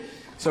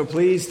So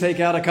please take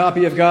out a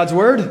copy of God's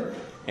Word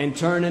and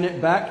turn in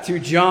it back to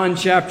John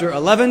chapter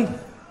 11.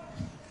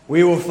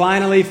 We will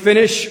finally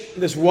finish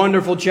this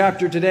wonderful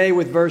chapter today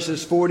with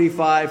verses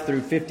 45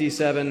 through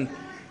 57.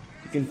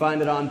 You can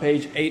find it on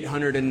page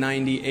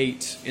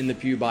 898 in the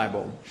Pew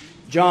Bible.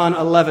 John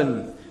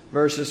 11,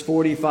 verses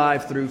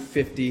 45 through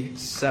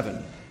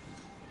 57.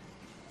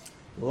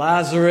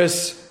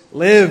 Lazarus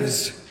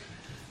lives.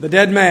 The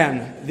dead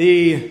man,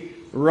 the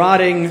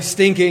rotting,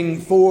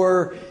 stinking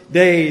 4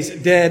 days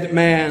dead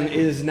man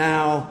is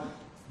now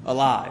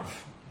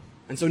alive.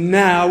 And so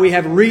now we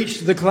have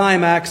reached the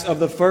climax of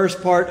the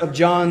first part of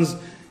John's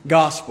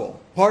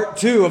gospel. Part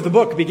 2 of the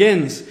book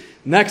begins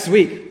next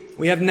week.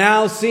 We have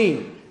now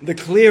seen the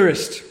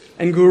clearest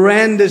and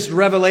grandest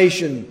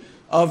revelation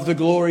of the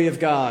glory of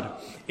God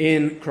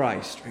in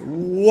Christ.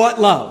 What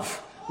love,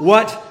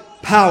 what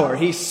power.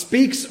 He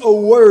speaks a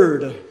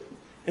word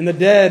and the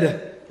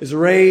dead is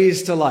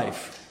raised to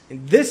life.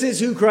 And this is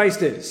who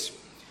Christ is.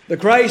 The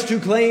Christ who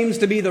claims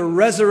to be the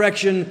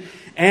resurrection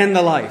and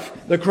the life.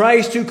 The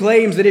Christ who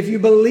claims that if you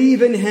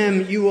believe in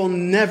Him, you will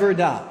never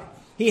die.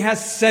 He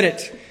has said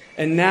it,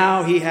 and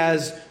now He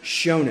has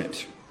shown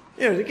it.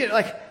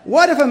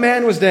 What if a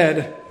man was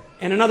dead,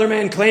 and another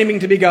man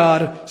claiming to be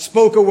God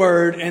spoke a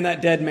word, and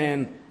that dead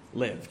man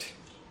lived?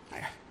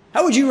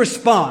 How would you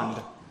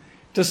respond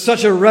to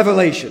such a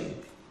revelation?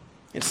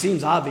 It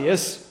seems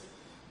obvious.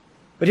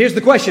 But here's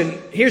the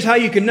question. Here's how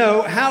you can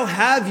know. How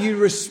have you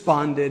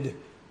responded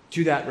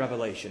to that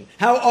revelation?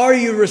 How are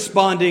you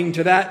responding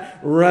to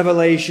that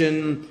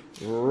revelation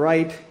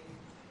right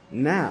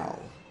now?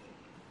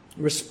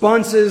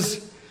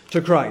 Responses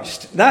to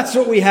Christ. That's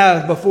what we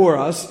have before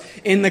us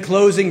in the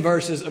closing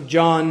verses of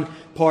John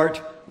part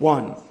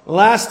 1.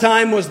 Last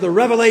time was the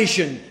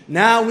revelation.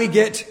 Now we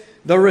get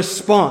the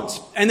response.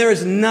 And there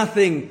is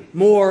nothing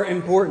more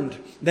important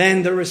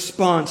than the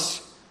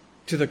response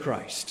to the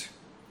Christ.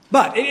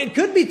 But it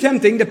could be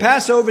tempting to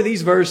pass over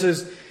these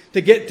verses to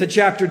get to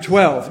chapter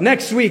 12.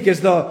 Next week is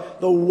the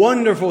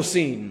wonderful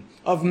scene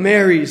of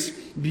Mary's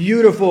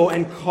beautiful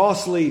and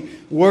costly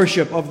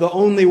worship of the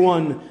only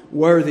one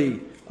worthy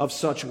of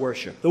such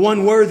worship. The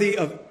one worthy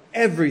of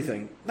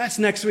everything. That's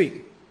next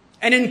week.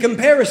 And in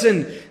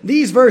comparison,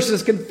 these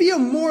verses can feel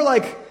more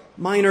like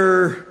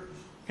minor,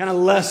 kind of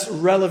less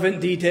relevant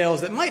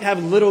details that might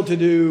have little to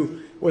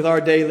do with our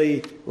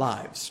daily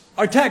lives.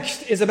 Our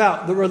text is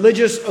about the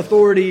religious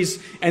authorities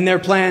and their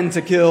plan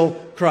to kill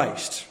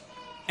Christ.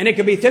 And it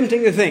can be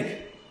tempting to think,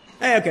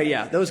 hey, okay,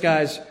 yeah, those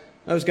guys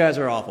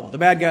are awful. The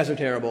bad guys are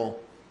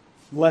terrible.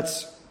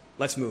 Let's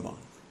move on.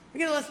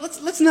 Again,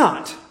 let's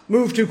not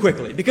move too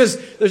quickly, because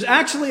there's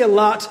actually a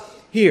lot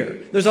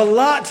here. There's a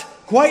lot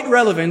quite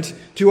relevant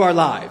to our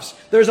lives.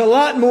 There's a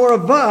lot more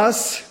of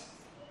us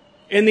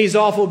in these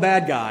awful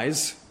bad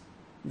guys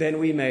than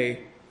we may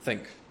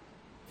think.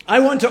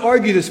 I want to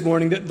argue this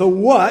morning that the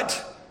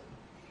what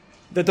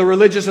that the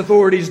religious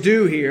authorities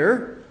do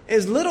here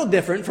is little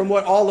different from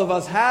what all of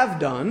us have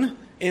done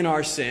in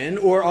our sin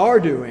or are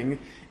doing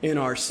in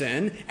our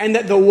sin, and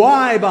that the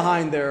why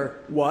behind their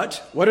what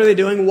are they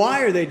doing,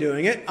 why are they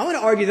doing it? I want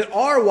to argue that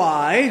our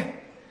why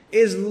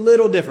is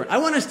little different. I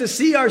want us to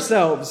see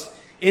ourselves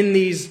in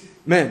these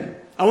men.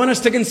 I want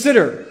us to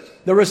consider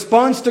the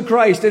response to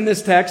Christ in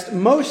this text,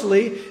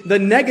 mostly the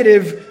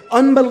negative,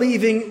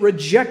 unbelieving,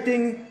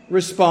 rejecting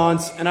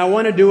response, and I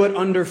want to do it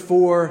under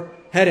 4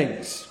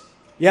 headings.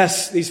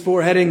 Yes, these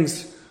 4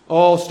 headings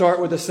all start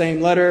with the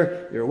same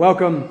letter. You're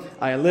welcome.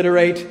 I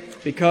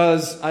alliterate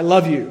because I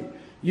love you.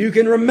 You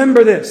can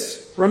remember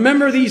this.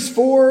 Remember these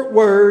 4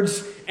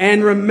 words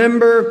and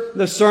remember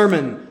the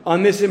sermon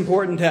on this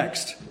important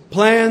text.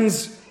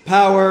 Plans,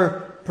 power,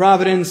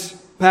 providence,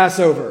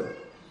 Passover.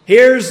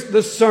 Here's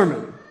the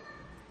sermon.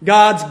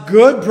 God's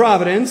good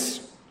providence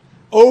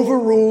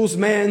overrules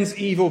man's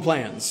evil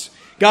plans.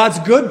 God's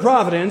good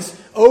providence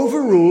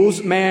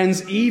overrules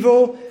man's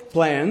evil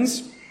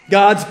plans.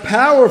 God's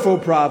powerful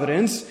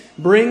providence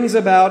brings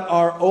about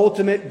our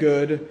ultimate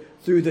good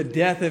through the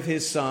death of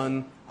His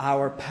Son,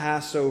 our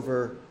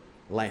Passover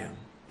lamb.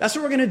 That's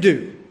what we're going to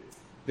do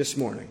this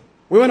morning.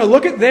 We want to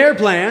look at their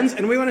plans,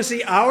 and we want to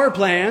see our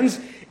plans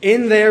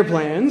in their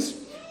plans.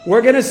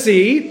 We're going to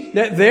see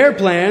that their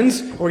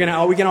plans, we can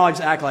all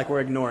just act like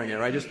we're ignoring it,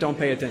 right? Just don't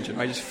pay attention,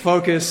 right? Just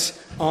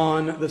focus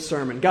on the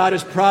sermon. God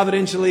is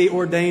providentially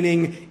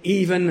ordaining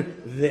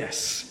even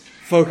this.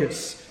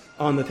 Focus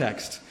on the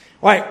text.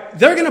 All right,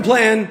 they're going to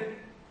plan,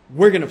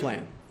 we're going to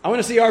plan. I want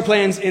to see our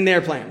plans in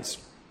their plans.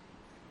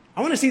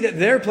 I want to see that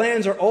their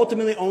plans are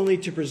ultimately only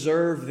to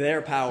preserve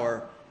their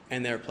power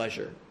and their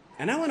pleasure.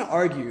 And I want to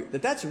argue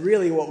that that's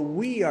really what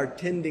we are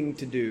tending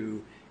to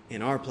do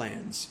in our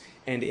plans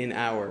and in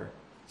our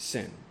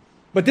sin.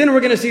 But then we're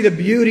going to see the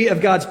beauty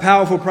of God's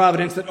powerful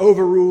providence that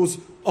overrules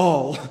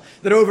all,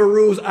 that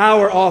overrules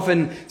our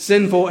often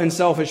sinful and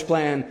selfish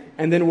plan.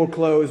 And then we'll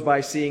close by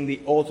seeing the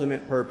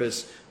ultimate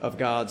purpose of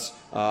God's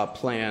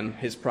plan,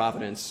 His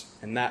providence,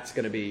 and that's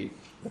going to be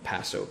the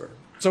Passover.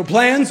 So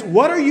plans,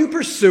 what are you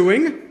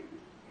pursuing?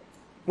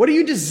 What do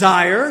you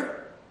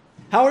desire?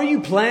 How are you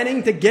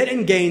planning to get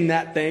and gain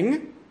that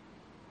thing?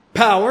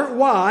 power.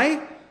 Why?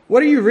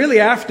 What are you really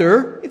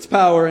after? It's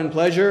power and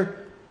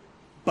pleasure,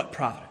 but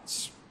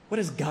providence. What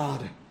is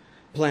God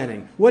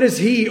planning? What is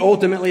He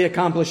ultimately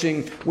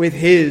accomplishing with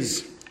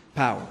His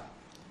power?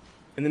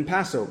 And then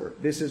Passover.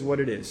 This is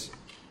what it is.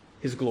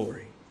 His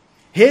glory.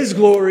 His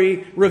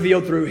glory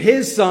revealed through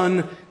His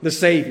Son, the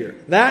Savior.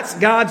 That's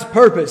God's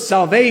purpose.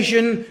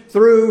 Salvation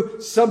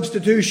through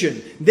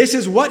substitution. This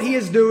is what He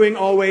is doing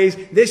always.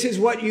 This is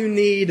what you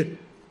need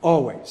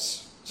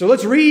always. So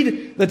let's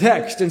read the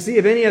text and see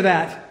if any of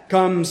that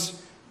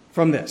comes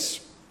from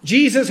this.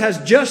 Jesus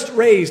has just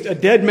raised a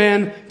dead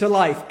man to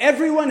life.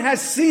 Everyone has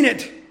seen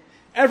it.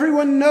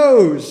 Everyone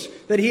knows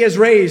that He has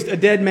raised a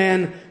dead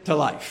man to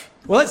life.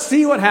 Well, let's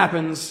see what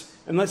happens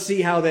and let's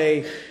see how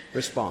they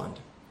respond.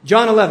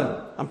 John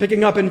 11, I'm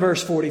picking up in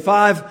verse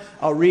 45.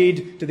 I'll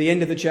read to the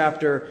end of the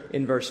chapter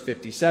in verse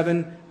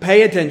 57.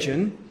 Pay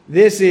attention.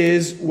 This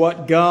is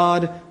what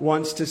God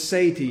wants to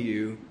say to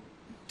you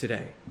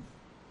today.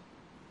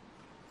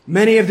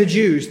 Many of the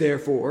Jews,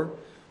 therefore,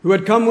 who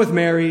had come with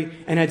Mary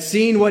and had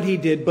seen what He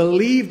did,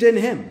 believed in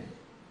Him.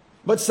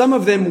 But some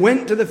of them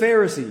went to the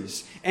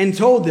Pharisees and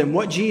told them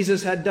what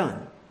Jesus had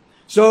done.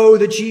 So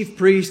the chief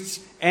priests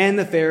and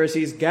the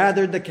Pharisees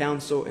gathered the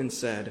council and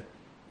said,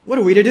 "What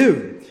are we to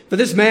do? For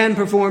this man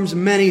performs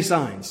many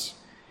signs.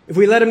 If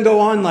we let him go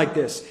on like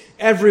this,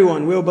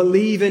 everyone will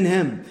believe in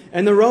him,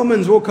 and the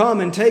Romans will come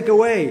and take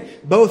away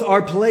both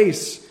our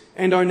place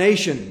and our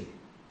nation."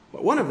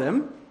 But one of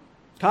them,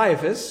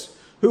 Caiaphas,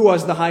 who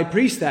was the high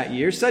priest that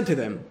year, said to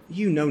them,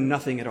 "You know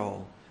nothing at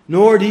all,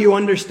 nor do you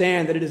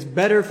understand that it is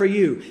better for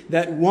you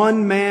that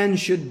one man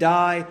should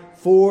die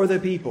for the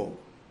people,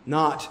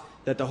 not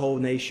that the whole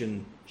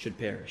nation should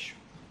perish."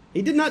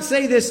 He did not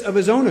say this of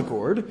his own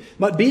accord,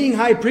 but being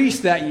high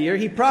priest that year,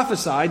 he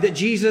prophesied that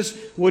Jesus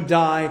would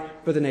die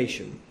for the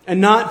nation. And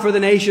not for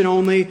the nation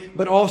only,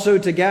 but also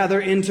to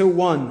gather into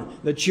one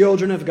the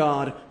children of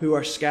God who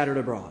are scattered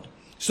abroad.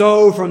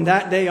 So from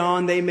that day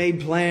on, they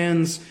made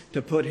plans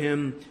to put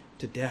him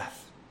to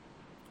death.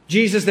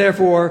 Jesus,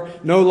 therefore,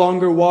 no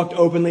longer walked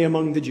openly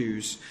among the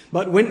Jews,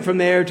 but went from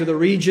there to the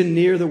region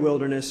near the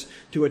wilderness,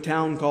 to a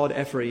town called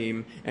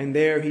Ephraim, and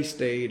there he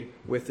stayed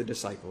with the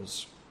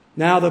disciples.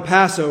 Now the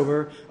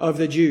Passover of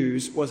the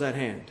Jews was at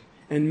hand,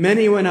 and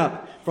many went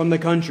up from the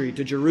country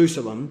to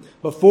Jerusalem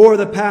before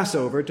the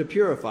Passover to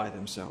purify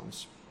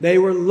themselves. They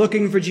were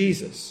looking for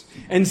Jesus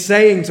and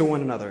saying to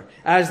one another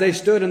as they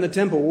stood in the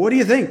temple, "What do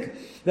you think?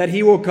 That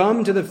He will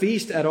come to the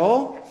feast at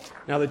all?"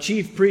 Now the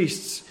chief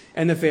priests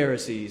and the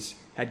Pharisees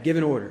had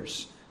given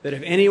orders that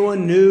if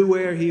anyone knew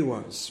where He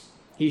was,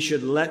 he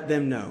should let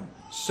them know,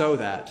 so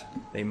that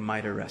they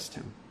might arrest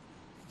Him.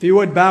 If you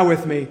would bow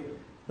with me,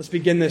 let's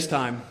begin this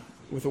time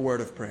with a word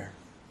of prayer.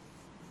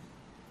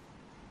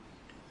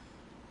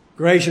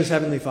 Gracious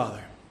Heavenly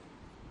Father,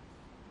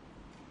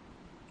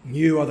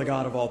 You are the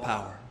God of all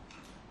power.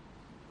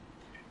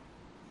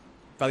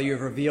 Father, You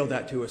have revealed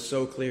that to us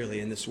so clearly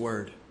in this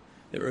word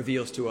that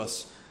reveals to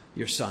us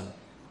Your Son.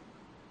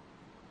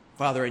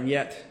 Father, and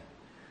yet,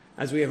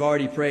 as we have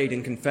already prayed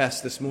and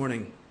confessed this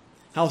morning,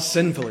 how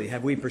sinfully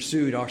have we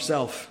pursued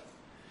ourselves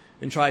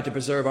and tried to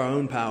preserve our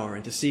own power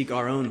and to seek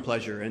our own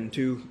pleasure and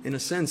to, in a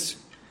sense,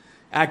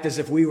 act as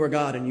if we were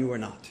God and You were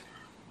not.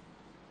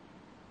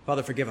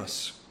 Father, forgive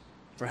us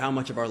for how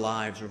much of our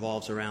lives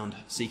revolves around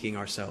seeking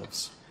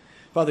ourselves.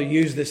 Father,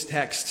 use this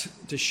text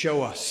to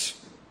show us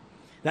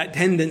that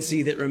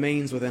tendency that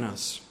remains within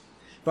us.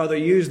 Father,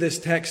 use this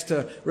text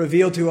to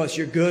reveal to us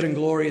Your good and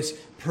glorious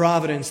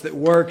providence that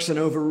works and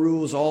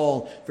overrules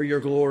all for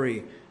Your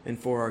glory and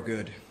for our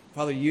good.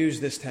 Father, use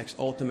this text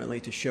ultimately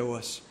to show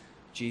us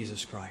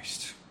Jesus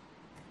Christ,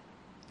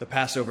 the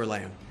Passover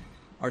Lamb,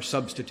 our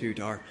substitute,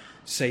 our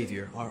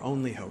Savior, our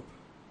only hope.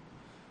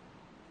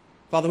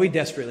 Father, we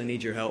desperately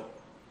need Your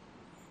help.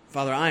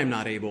 Father, I am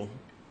not able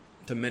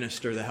to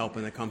minister the help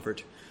and the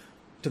comfort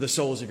to the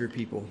souls of Your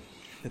people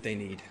that they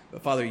need.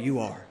 But Father, You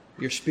are.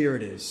 Your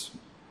Spirit is.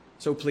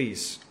 So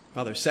please,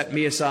 Father, set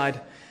me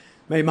aside.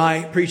 May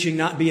my preaching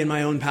not be in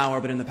my own power,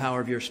 but in the power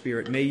of Your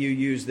Spirit. May You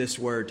use this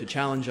word to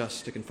challenge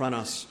us, to confront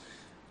us.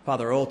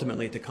 Father,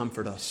 ultimately to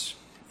comfort us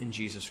in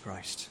Jesus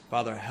Christ.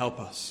 Father, help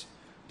us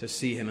to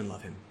see Him and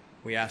love Him.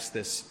 We ask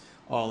this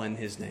all in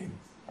His name.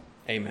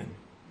 Amen.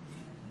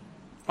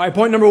 All right,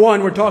 point number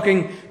one, we're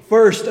talking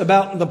first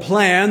about the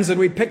plans, and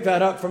we pick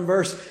that up from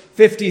verse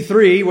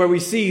 53, where we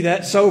see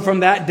that, so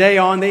from that day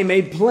on, they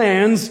made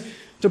plans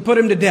to put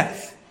Him to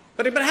death.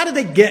 But how did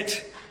they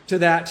get to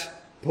that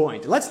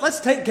point? Let's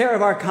take care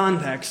of our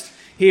context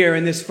here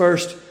in this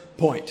first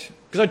point.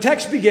 Because our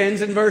text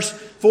begins in verse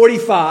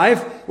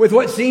 45 with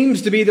what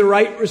seems to be the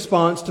right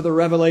response to the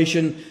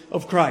revelation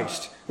of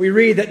Christ. We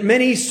read that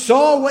many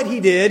saw what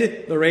He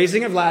did, the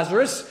raising of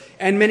Lazarus,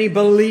 and many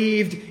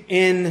believed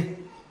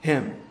in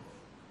Him.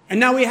 And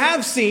now we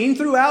have seen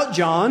throughout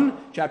John,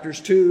 chapters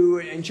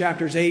 2 and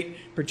chapters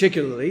 8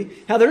 particularly,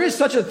 how there is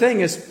such a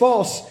thing as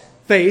false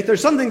faith.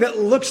 There's something that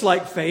looks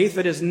like faith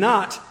that is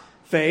not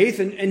faith.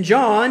 And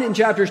John, in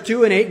chapters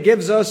 2 and 8,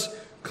 gives us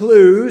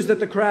clues that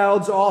the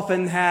crowds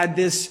often had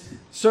this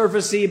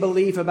surfacey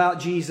belief about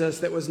Jesus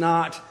that was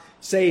not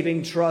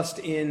saving trust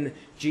in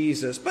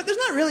Jesus. But there's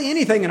not really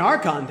anything in our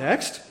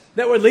context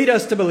that would lead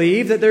us to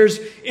believe that there's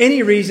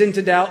any reason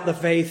to doubt the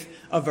faith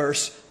of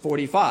verse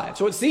 45.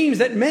 So it seems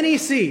that many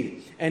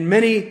see and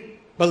many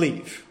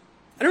believe.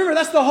 And remember,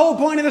 that's the whole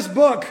point of this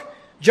book.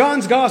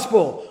 John's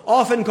gospel,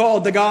 often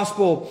called the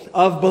gospel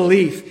of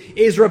belief,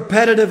 is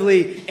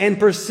repetitively and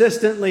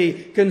persistently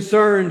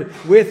concerned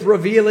with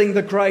revealing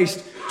the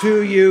Christ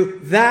to you,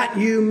 that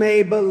you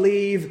may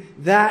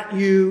believe, that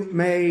you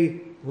may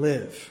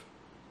live.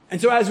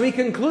 And so as we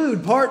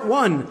conclude part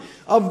 1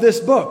 of this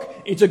book,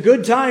 it's a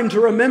good time to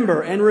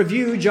remember and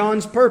review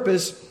John's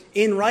purpose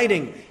in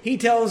writing. He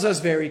tells us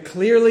very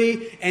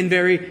clearly and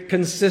very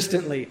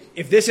consistently,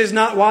 if this is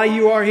not why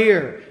you are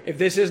here, if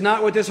this is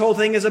not what this whole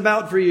thing is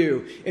about for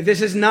you, if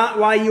this is not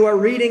why you are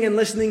reading and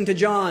listening to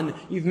John,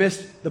 you've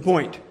missed the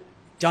point.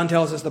 John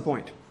tells us the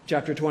point.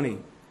 Chapter 20,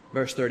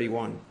 verse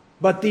 31.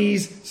 But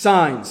these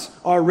signs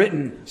are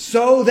written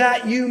so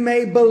that you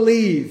may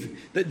believe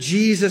that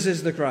Jesus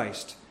is the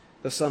Christ,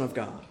 the Son of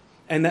God,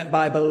 and that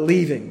by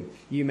believing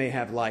you may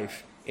have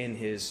life in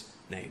his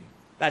name.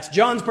 That's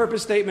John's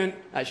purpose statement.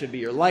 That should be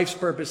your life's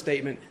purpose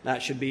statement.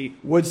 That should be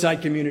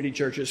Woodside Community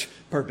Church's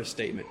purpose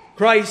statement.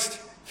 Christ,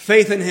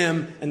 faith in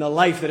him, and the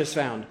life that is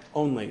found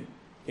only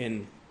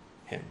in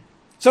him.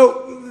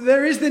 So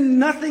there is then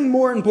nothing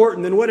more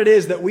important than what it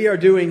is that we are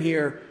doing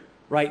here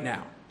right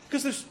now.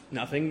 Because there's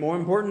nothing more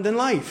important than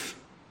life.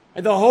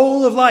 And the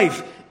whole of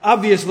life,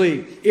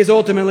 obviously, is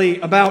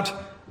ultimately about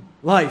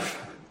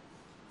life.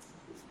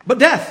 But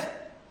death.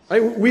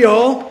 Right? We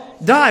all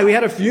die. We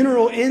had a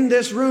funeral in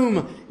this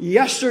room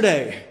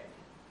yesterday.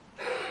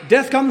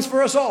 Death comes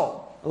for us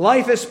all.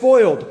 Life is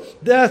spoiled.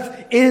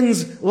 Death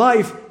ends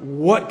life.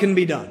 What can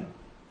be done?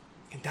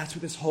 And that's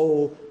what this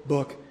whole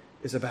book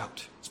is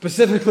about.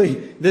 Specifically,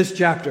 this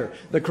chapter,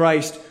 the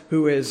Christ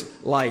who is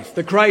life.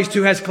 The Christ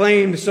who has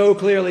claimed so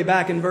clearly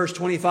back in verse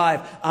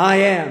 25, I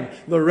am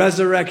the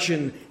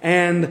resurrection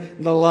and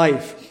the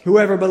life.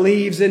 Whoever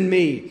believes in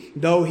me,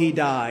 though he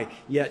die,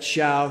 yet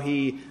shall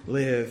he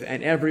live.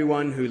 And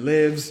everyone who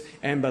lives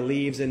and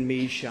believes in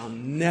me shall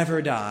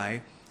never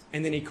die.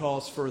 And then he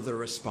calls for the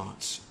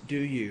response. Do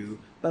you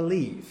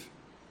believe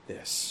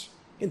this?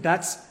 And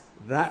that's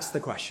the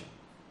question.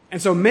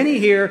 And so many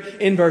here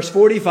in verse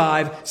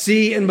 45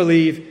 see and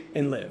believe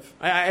and live.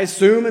 I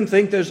assume and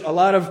think there's a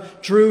lot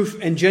of truth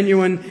and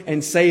genuine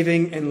and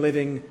saving and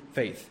living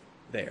faith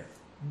there.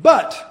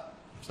 But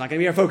it's not going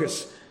to be our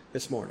focus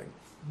this morning.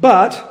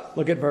 But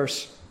look at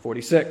verse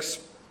 46.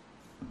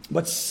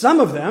 But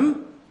some of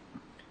them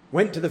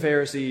went to the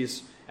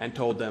Pharisees and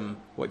told them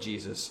what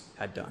Jesus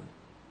had done.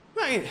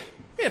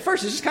 At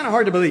first, it's just kind of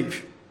hard to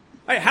believe.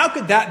 How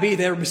could that be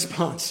their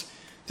response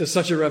to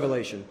such a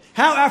revelation?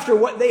 How, after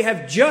what they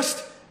have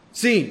just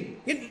seen?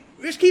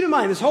 Just keep in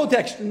mind, this whole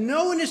text,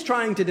 no one is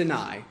trying to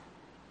deny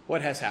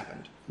what has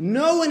happened.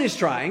 No one is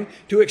trying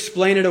to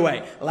explain it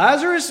away.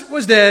 Lazarus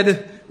was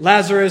dead.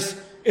 Lazarus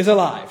is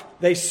alive.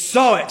 They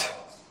saw it.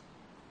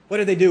 What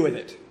did they do with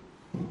it?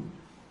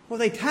 Well,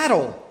 they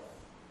tattle.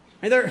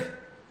 They're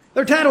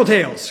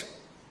tattletales.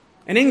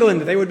 In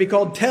England, they would be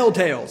called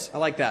telltales. I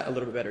like that a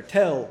little bit better.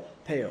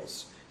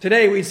 Telltales.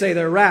 Today, we'd say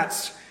they're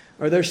rats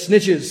or they're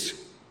snitches.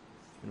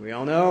 And we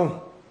all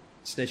know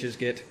snitches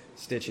get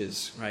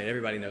stitches, right?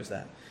 Everybody knows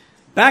that.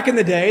 Back in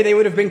the day, they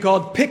would have been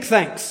called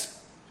pick-thanks.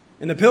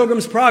 In the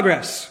Pilgrim's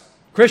Progress,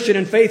 Christian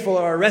and faithful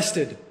are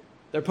arrested.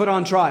 They're put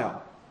on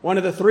trial. One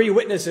of the 3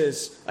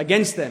 witnesses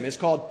against them is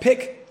called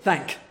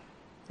pick-thank.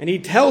 And he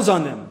tells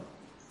on them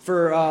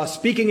for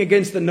speaking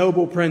against the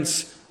noble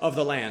prince of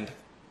the land.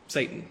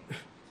 Satan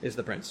is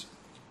the prince.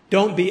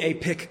 Don't be a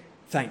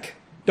pick-thank.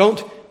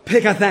 Don't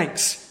pick a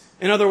thanks.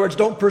 In other words,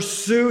 don't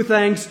pursue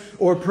thanks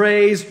or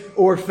praise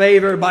or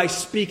favor by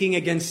speaking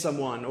against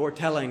someone or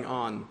telling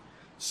on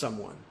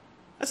someone.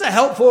 That's a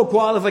helpful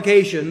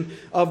qualification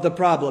of the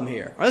problem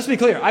here. Let's be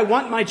clear. I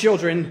want my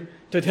children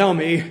to tell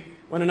me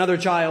when another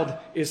child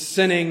is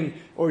sinning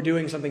or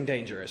doing something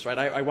dangerous, right?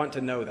 I want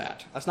to know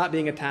that. That's not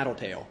being a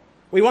tattletale.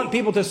 We want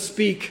people to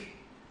speak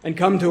and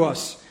come to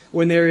us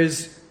when there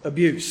is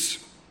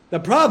abuse. The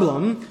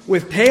problem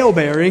with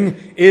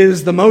tale-bearing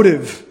is the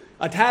motive.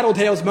 A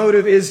tattletale's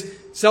motive is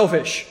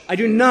selfish. I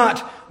do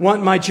not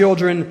want my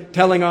children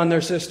telling on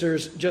their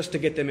sisters just to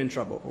get them in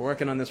trouble. We're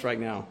working on this right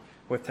now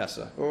with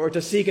Tessa. Or to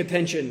seek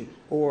attention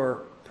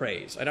or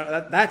praise.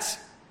 That's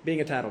being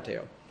a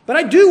tattletale. But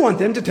I do want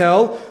them to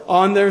tell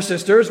on their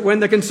sisters when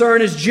the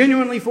concern is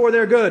genuinely for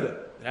their good.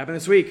 It happened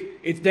this week.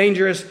 It's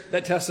dangerous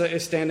that Tessa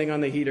is standing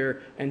on the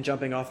heater and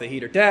jumping off the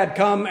heater. Dad,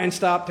 come and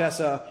stop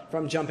Tessa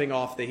from jumping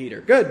off the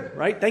heater. Good,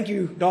 right? Thank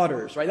you,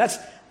 daughters, right?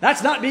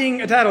 That's not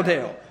being a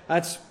tattletale.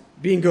 That's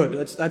being good.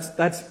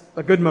 That's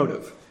a good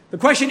motive. The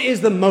question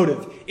is the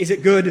motive. Is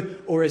it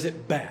good or is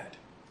it bad?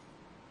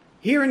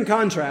 Here in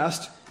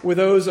contrast with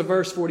those of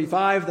verse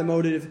 45, the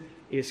motive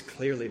is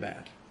clearly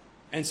bad.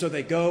 And so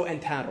they go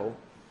and tattle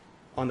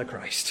on the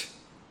Christ.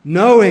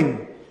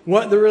 Knowing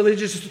what the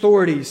religious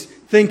authorities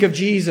think of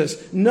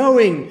Jesus.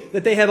 Knowing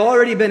that they have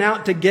already been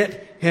out to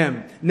get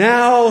him.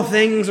 Now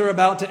things are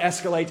about to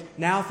escalate.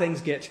 Now things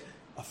get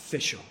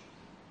official.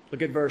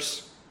 Look at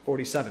verse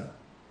 47.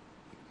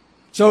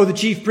 So the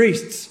chief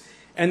priests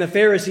and the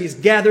Pharisees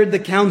gathered the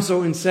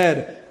council and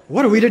said,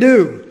 "What are we to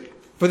do?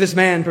 For this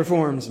man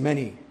performs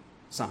many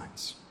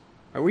signs."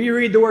 Or we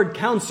read the word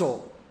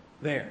council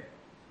there.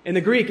 In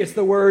the Greek, it's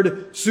the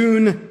word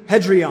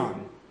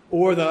sunhedrion,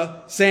 or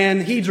the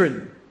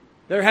Sanhedrin.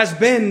 There has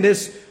been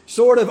this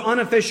sort of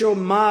unofficial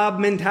mob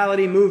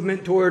mentality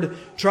movement toward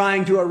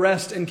trying to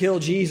arrest and kill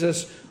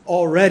Jesus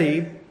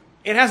already.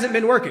 It hasn't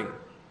been working.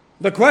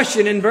 The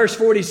question in verse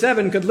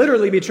 47 could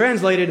literally be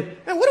translated,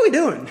 "Hey, what are we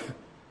doing?"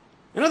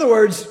 In other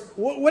words,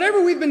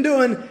 whatever we've been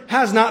doing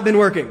has not been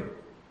working.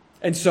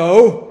 And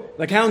so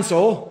the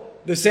council,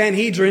 the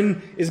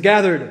Sanhedrin, is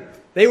gathered.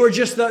 They were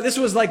just this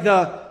was like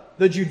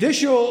the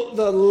judicial,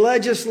 the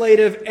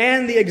legislative,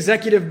 and the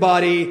executive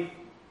body,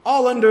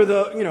 all under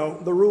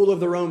the rule of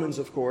the Romans,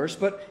 of course.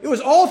 But it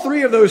was all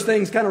three of those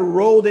things kind of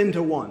rolled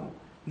into one.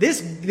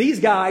 These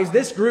guys,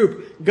 this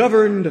group,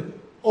 governed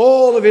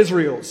all of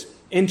Israel's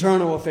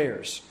internal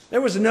affairs.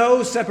 There was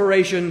no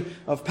separation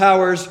of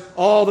powers.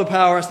 All the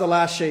power, that's the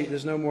last sheet.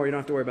 There's no more. You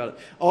don't have to worry about it.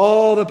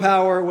 All the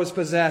power was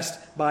possessed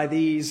by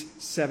these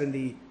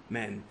 70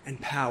 men.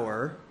 And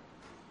power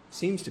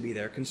seems to be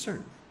their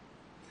concern.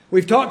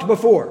 We've talked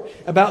before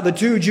about the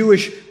two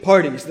Jewish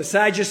parties, the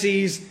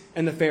Sadducees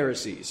and the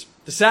Pharisees.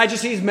 The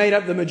Sadducees made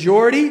up the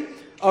majority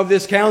of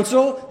this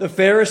council. The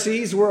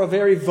Pharisees were a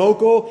very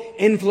vocal,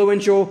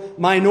 influential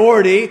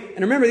minority. And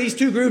remember, these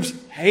two groups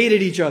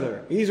hated each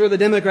other. These were the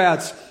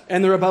Democrats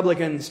and the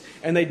Republicans,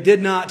 and they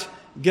did not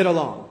get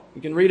along.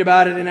 You can read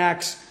about it in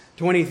Acts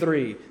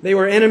 23. They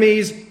were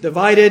enemies,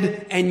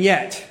 divided, and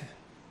yet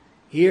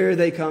here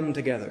they come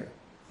together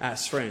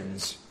as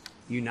friends,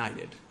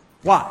 united.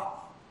 Why?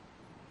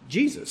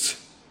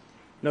 Jesus.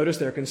 Notice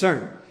their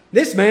concern.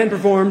 This man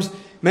performs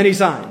many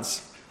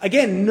signs.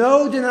 Again,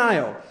 no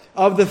denial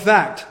of the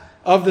fact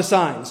of the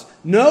signs.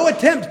 No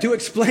attempt to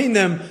explain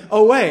them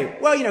away.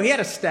 Well, he had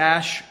a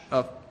stash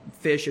of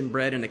fish and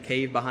bread in a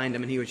cave behind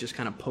him, and he was just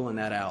kind of pulling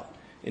that out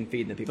and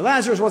feeding the people.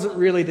 Lazarus wasn't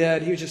really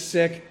dead. He was just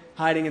sick,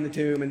 hiding in the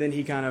tomb, and then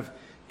he kind of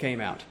came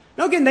out.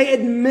 Now, again, they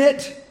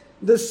admit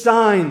the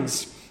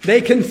signs. They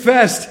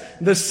confessed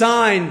the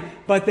sign,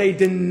 but they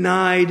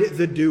denied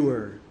the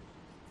doer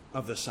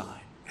of the sign.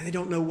 And they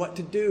don't know what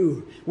to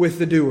do with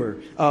the doer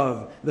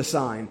of the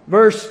sign.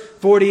 Verse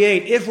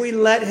 48, if we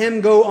let him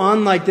go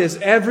on like this,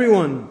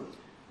 everyone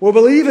will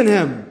believe in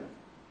him.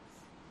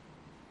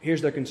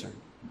 Here's their concern.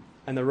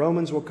 And the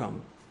Romans will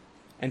come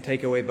and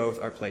take away both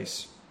our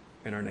place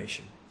and our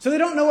nation. So they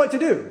don't know what to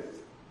do.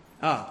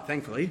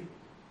 Thankfully,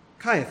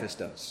 Caiaphas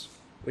does.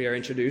 We are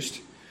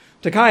introduced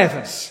to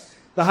Caiaphas,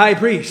 the high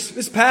priest.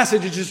 This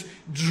passage is just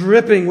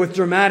dripping with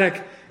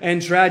dramatic and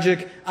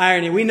tragic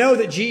irony. We know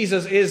that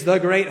Jesus is the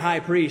great high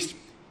priest.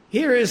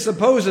 Here is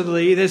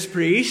supposedly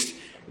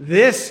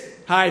this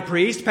high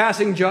priest,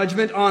 passing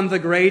judgment on the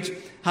great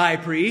high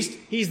priest.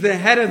 He's the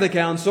head of the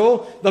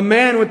council, the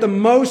man with the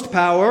most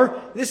power.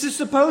 This is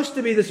supposed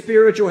to be the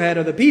spiritual head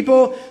of the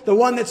people, the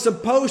one that's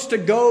supposed to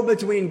go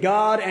between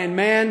God and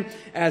man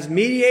as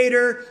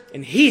mediator,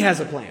 and he has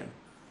a plan.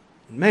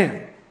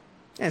 Man,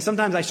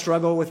 sometimes I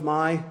struggle with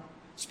my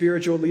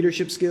spiritual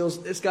leadership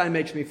skills. This guy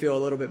makes me feel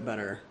a little bit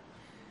better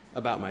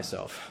about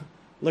myself.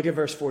 Look at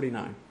verse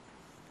 49.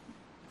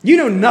 You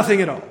know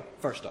nothing at all,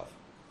 first off.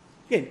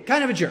 Again,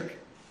 kind of a jerk,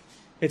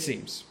 it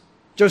seems.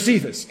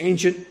 Josephus,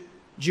 ancient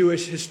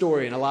Jewish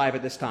historian alive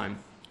at this time,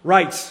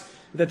 writes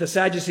that the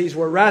Sadducees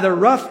were rather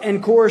rough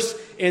and coarse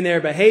in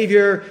their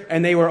behavior,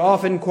 and they were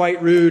often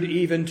quite rude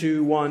even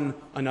to one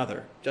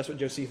another. Just what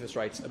Josephus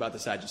writes about the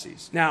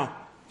Sadducees. Now,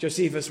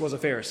 Josephus was a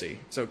Pharisee,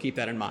 so keep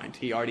that in mind.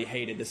 He already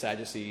hated the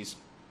Sadducees,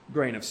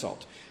 grain of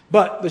salt.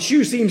 But the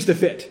shoe seems to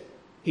fit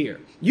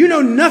here. You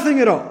know nothing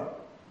at all.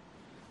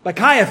 But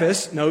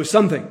Caiaphas knows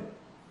something.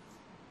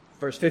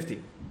 Verse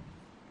 50.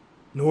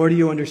 Nor do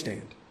you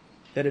understand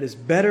that it is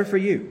better for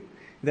you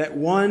that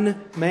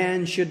one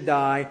man should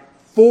die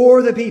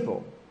for the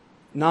people,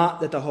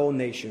 not that the whole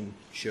nation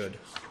should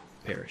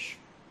perish.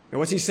 And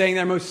what's he saying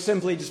there most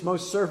simply, just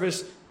most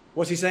surface?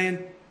 What's he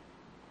saying?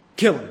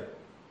 Kill him.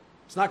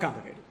 It's not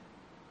complicated.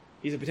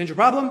 He's a potential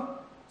problem.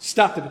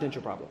 Stop the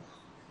potential problem.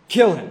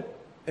 Kill him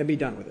and be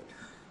done with it.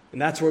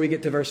 And that's where we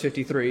get to verse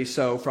 53.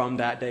 So from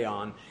that day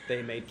on,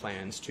 they made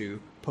plans to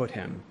put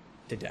him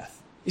to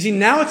death. You see,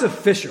 now it's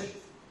official.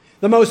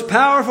 The most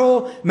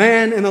powerful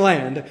man in the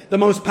land, the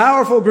most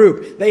powerful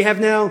group, they have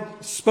now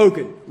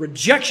spoken.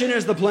 Rejection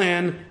is the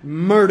plan.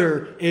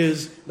 Murder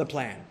is the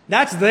plan.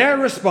 That's their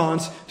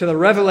response to the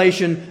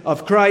revelation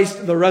of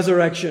Christ, the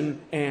resurrection,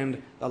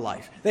 and the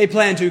life. They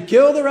plan to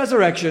kill the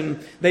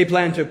resurrection. They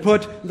plan to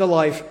put the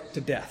life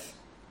to death.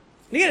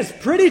 And again, it's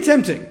pretty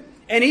tempting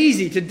and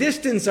easy to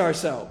distance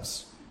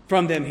ourselves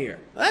from them here.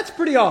 That's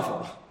pretty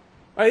awful.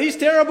 All right, these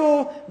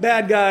terrible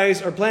bad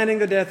guys are planning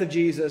the death of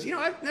Jesus.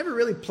 I've never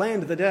really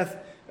planned the death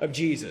of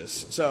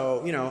Jesus.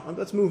 So,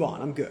 let's move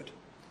on. I'm good.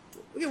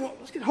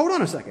 Hold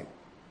on a second.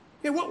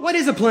 What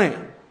is a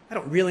plan? I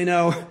don't really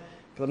know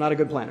because I'm not a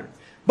good planner.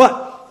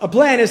 But a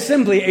plan is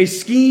simply a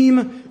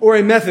scheme or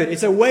a method.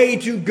 It's a way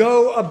to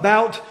go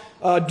about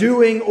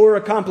doing or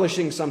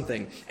accomplishing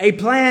something. A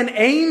plan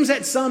aims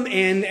at some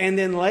end and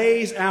then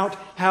lays out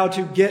how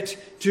to get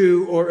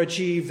to or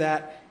achieve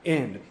that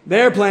end.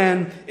 Their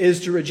plan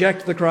is to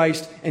reject the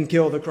Christ and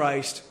kill the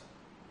Christ.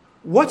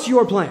 What's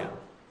your plan?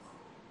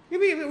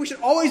 We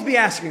should always be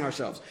asking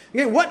ourselves,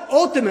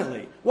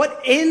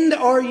 what end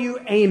are you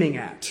aiming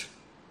at?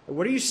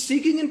 What are you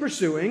seeking and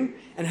pursuing,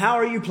 and how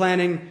are you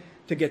planning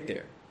to get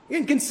there?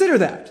 Again, consider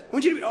that. I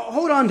want you to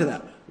hold on to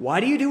that. Why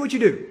do you do what you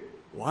do?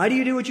 Why do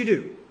you do what you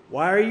do?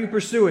 Why are you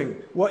pursuing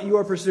what you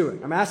are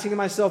pursuing? I'm asking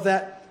myself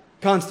that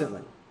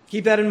constantly.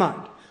 Keep that in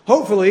mind.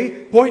 Hopefully,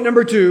 point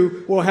number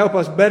 2 will help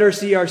us better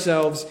see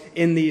ourselves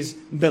in these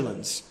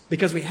villains,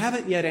 because we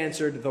haven't yet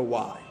answered the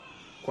why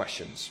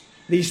questions.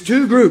 These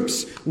two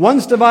groups,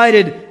 once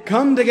divided,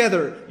 come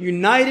together,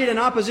 united in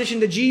opposition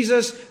to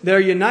Jesus. Their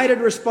united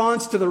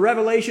response to the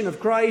revelation of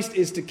Christ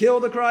is to kill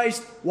the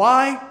Christ.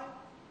 Why?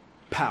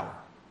 Power.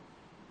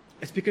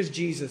 It's because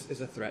Jesus is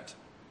a threat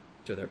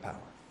to their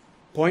power.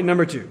 Point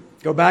number 2.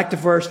 Go back to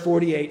verse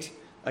 48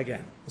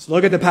 again. Let's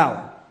look at the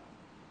power.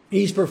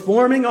 He's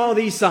performing all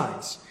these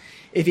signs.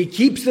 If he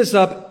keeps this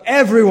up,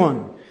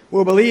 everyone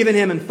will believe in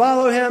him and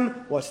follow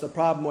him. What's the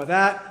problem with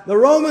that? The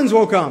Romans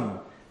will come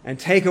and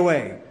take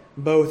away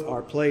both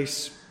our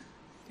place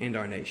and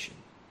our nation.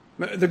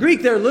 The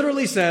Greek there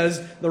literally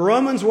says the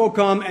Romans will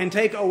come and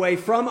take away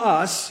from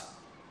us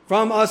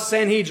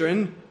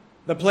Sanhedrin,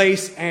 the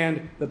place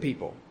and the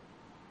people.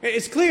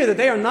 It's clear that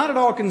they are not at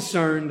all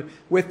concerned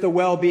with the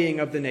well-being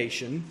of the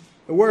nation.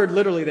 The word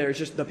literally there is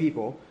just the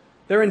people.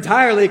 They're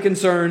entirely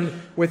concerned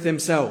with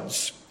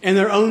themselves and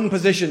their own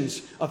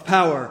positions of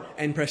power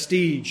and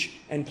prestige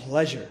and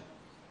pleasure.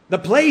 The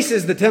place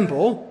is the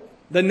temple.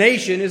 The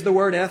nation is the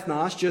word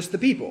ethnos, just the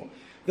people.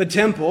 The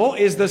temple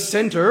is the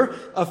center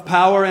of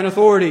power and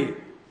authority.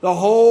 The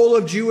whole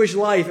of Jewish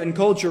life and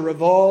culture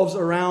revolves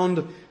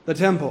around the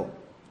temple.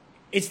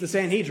 It's the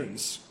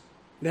Sanhedrins.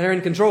 They're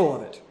in control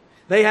of it.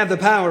 They have the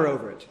power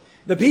over it.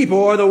 The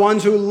people are the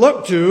ones who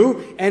look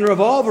to and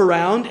revolve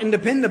around and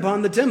depend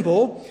upon the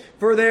temple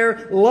for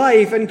their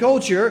life and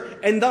culture,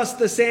 and thus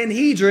the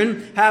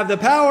Sanhedrin have the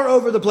power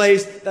over the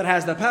place that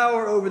has the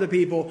power over the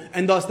people,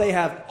 and thus they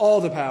have all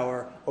the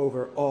power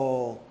over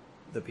all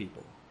the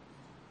people.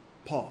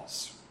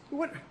 Pause.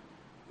 What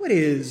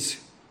is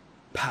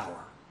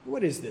power?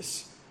 What is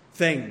this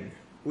thing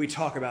we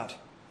talk about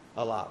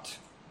a lot?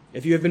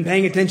 If you have been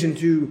paying attention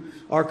to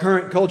our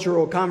current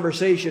cultural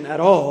conversation at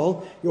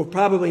all, you'll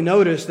probably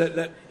notice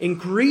that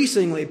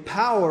increasingly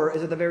power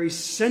is at the very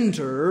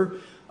center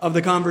of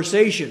the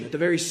conversation, at the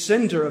very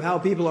center of how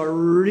people are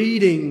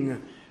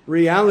reading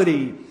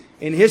reality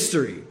in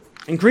history.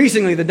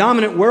 Increasingly, the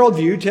dominant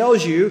worldview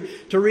tells you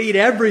to read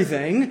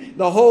everything,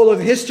 the whole of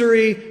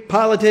history,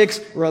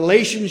 politics,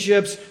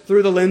 relationships,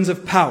 through the lens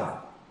of power.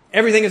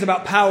 Everything is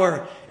about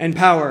power and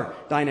power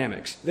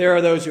dynamics. There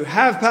are those who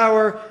have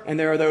power, and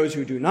there are those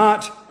who do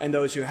not, and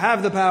those who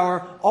have the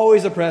power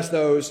always oppress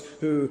those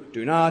who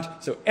do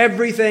not. So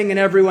everything and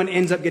everyone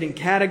ends up getting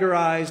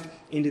categorized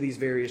into these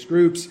various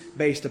groups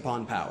based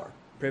upon power.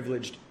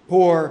 Privileged,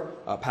 poor,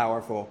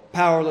 powerful,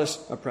 powerless,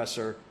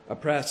 oppressor,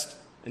 oppressed,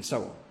 and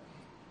so on.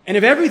 And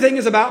if everything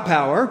is about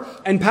power,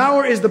 and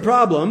power is the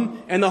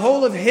problem, and the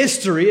whole of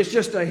history is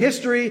just a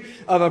history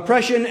of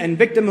oppression and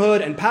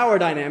victimhood and power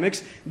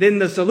dynamics, then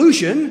the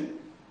solution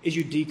is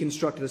you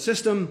deconstruct the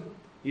system,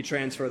 you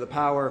transfer the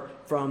power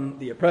from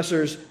the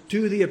oppressors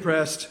to the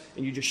oppressed,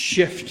 and you just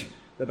shift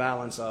the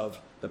balance of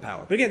the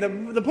power. But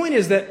again, the point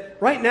is that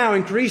right now,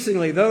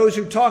 increasingly, those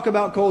who talk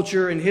about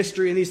culture and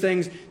history and these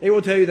things, they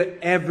will tell you that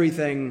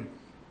everything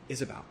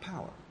is about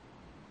power.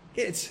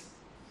 It's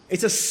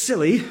a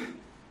silly...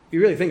 If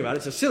you really think about it,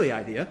 it's a silly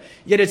idea,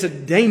 yet it's a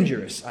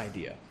dangerous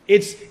idea.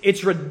 It's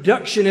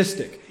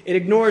reductionistic. It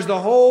ignores the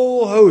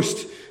whole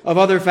host of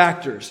other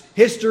factors.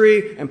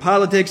 History and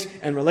politics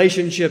and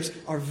relationships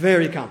are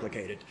very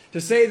complicated. To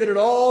say that it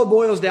all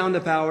boils down to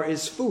power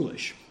is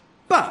foolish.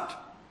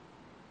 But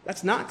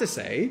that's not to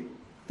say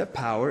that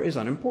power is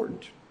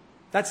unimportant.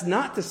 That's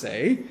not to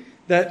say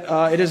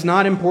that it is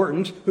not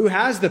important who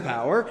has the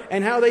power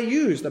and how they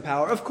use the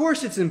power. Of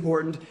course it's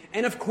important,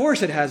 and of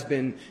course it has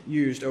been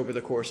used over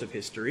the course of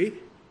history,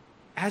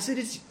 as it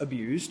is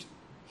abused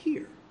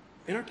here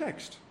in our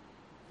text.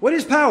 What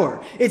is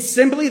power? It's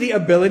simply the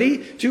ability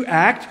to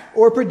act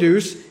or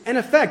produce an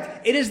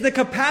effect. It is the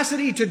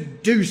capacity to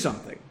do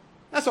something.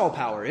 That's all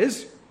power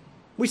is.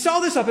 We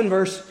saw this up in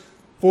verse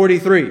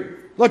 43.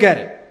 Look at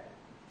it.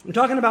 We're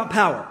talking about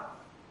power.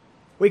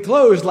 We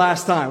closed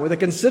last time with a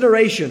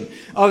consideration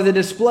of the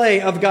display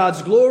of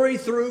God's glory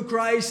through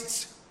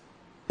Christ's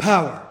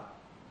power.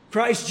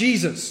 Christ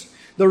Jesus,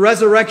 the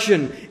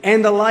resurrection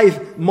and the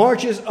life,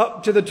 marches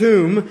up to the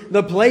tomb,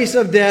 the place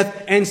of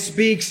death, and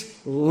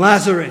speaks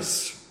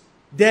Lazarus.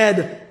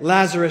 Dead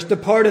Lazarus,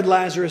 departed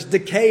Lazarus,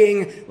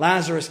 decaying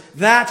Lazarus.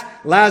 That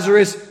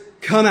Lazarus,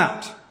 come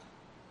out.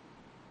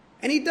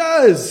 And he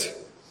does.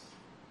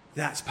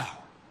 That's power.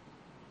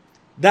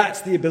 That's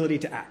the ability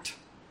to act.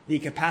 The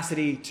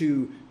capacity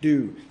to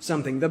do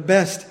something. The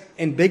best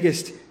and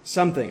biggest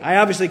something. I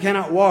obviously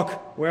cannot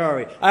walk, where are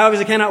we? I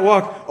obviously cannot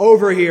walk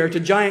over here to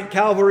Giant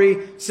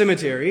Calvary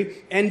Cemetery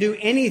and do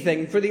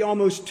anything for the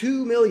almost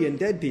 2 million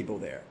dead people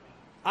there.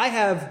 I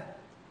have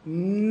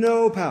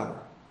no power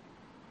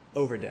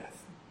over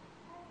death.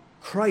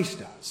 Christ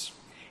does.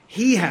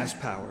 He has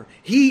power.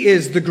 He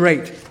is the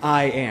great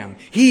I am.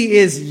 He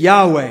is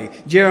Yahweh.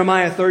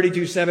 Jeremiah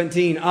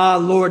 32:17. Ah,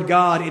 Lord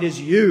God, it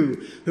is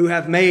you who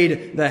have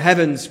made the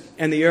heavens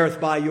and the earth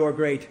by your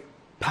great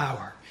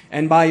power.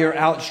 And by your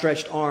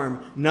outstretched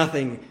arm,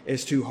 nothing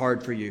is too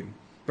hard for you.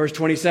 Verse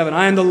 27.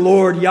 I am the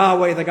Lord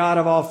Yahweh, the God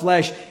of all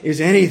flesh.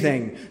 Is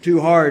anything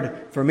too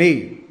hard for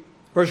me?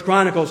 1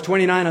 Chronicles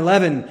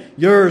 29:11.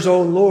 Yours,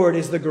 O Lord,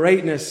 is the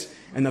greatness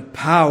and the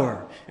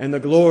power and the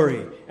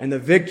glory and the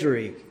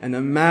victory and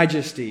the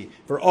majesty,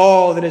 for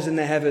all that is in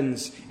the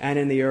heavens and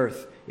in the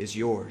earth is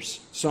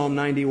yours. Psalm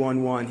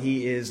 91:1,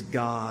 He is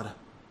God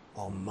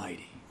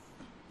Almighty.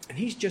 And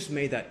He's just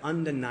made that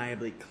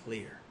undeniably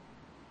clear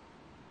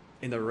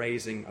in the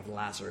raising of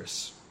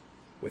Lazarus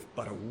with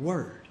but a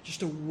word,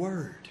 just a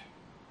word.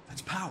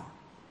 That's power.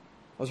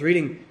 I was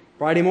reading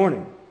Friday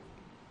morning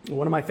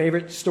one of my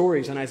favorite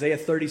stories in Isaiah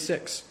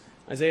 36.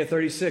 Isaiah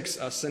 36,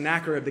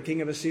 Sennacherib, the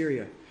king of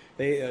Assyria.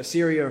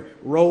 Assyria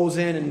rolls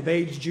in,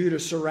 invades Judah,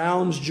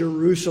 surrounds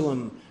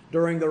Jerusalem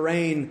during the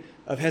reign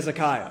of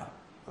Hezekiah.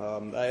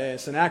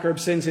 Sennacherib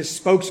sends his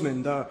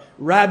spokesman, the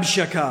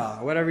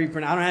Rabshakeh, whatever you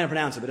pronounce. I don't know how to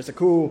pronounce it, but it's a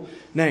cool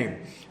name.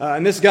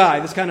 And this guy,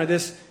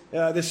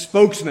 this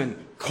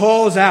spokesman,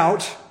 calls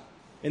out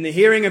in the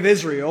hearing of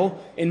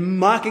Israel in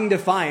mocking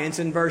defiance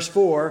in verse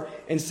 4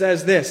 and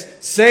says this,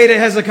 say to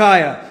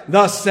Hezekiah,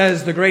 thus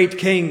says the great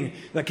king,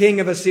 the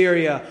king of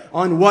Assyria,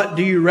 on what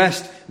do you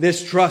rest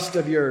this trust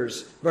of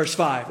yours? Verse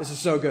 5, this is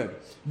so good.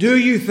 Do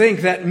you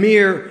think that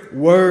mere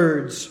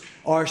words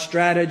are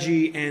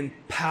strategy and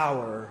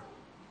power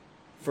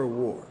for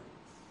war?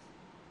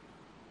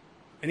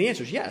 And the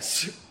answer is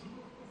yes,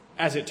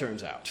 as it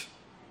turns out,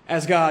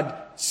 as God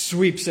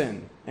sweeps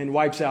in and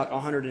wipes out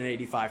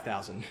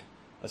 185,000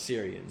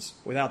 Assyrians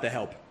without the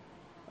help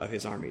of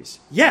his armies.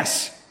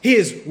 Yes,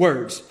 his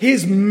words,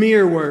 his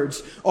mere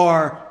words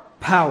are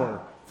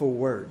powerful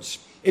words.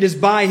 It is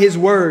by his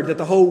word that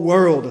the whole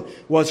world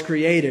was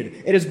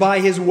created. It is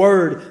by his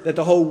word that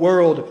the whole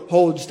world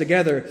holds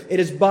together. It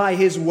is by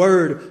his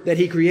word that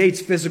he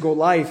creates physical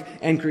life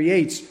and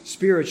creates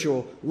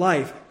spiritual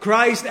life.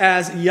 Christ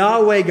as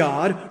Yahweh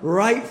God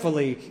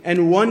rightfully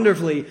and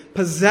wonderfully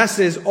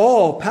possesses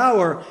all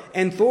power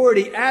and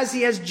authority as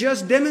he has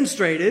just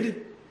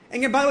demonstrated.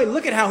 And by the way,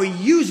 look at how he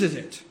uses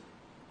it.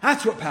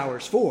 That's what power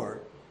is for.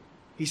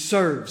 He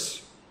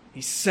serves.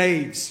 He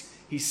saves.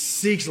 He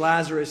seeks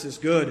Lazarus'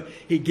 good.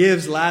 He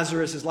gives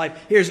Lazarus his life.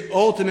 Here's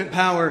ultimate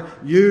power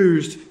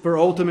used for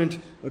ultimate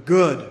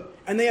good.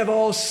 And they have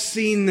all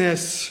seen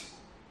this.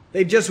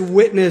 They've just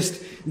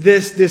witnessed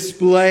this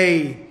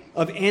display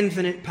of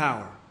infinite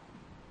power.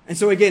 And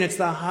so again, it's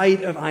the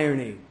height of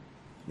irony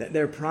that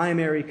their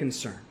primary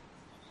concern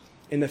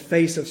in the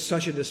face of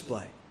such a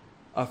display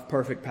of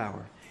perfect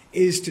power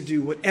is to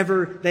do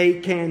whatever they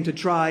can to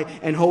try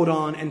and hold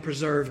on and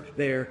preserve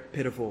their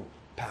pitiful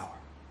power.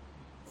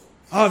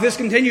 Oh, if this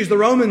continues, the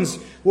Romans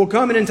will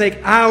come in and take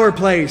our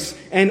place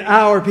and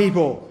our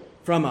people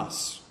from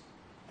us.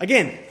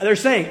 Again, they're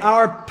saying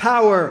our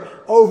power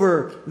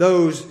over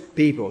those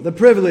people. The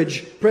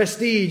privilege,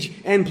 prestige,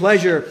 and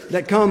pleasure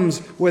that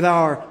comes with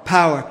our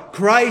power.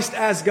 Christ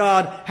as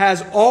God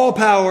has all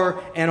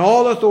power and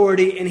all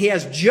authority, and he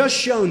has just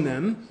shown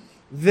them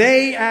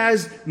they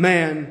as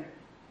man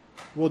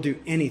will do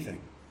anything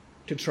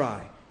to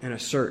try and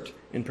assert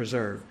and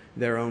preserve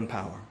their own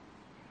power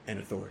and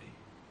authority.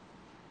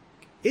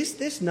 Is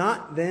this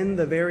not then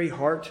the very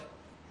heart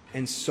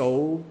and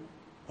soul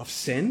of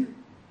sin?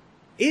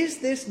 Is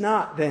this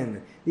not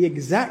then the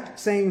exact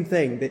same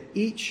thing that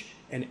each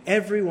and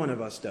every one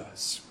of us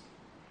does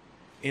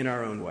in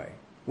our own way?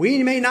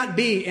 We may not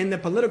be in the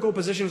political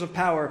positions of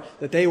power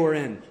that they were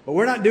in, but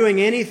we're not doing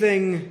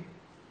anything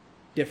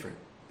different.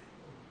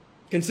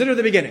 Consider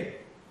the beginning.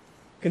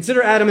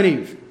 Consider Adam and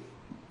Eve.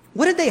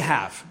 What did they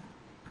have?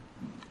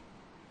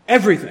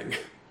 Everything.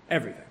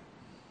 Everything.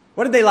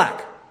 What did they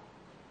lack?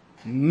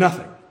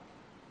 Nothing.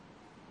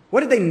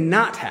 What did they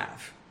not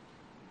have?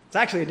 It's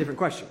actually a different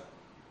question.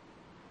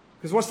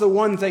 Because what's the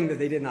one thing that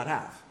they did not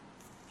have?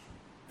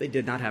 They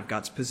did not have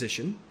God's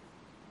position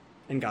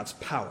and God's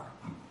power.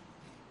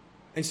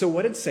 And so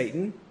what did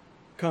Satan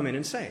come in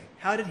and say?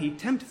 How did he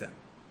tempt them?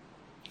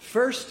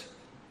 First,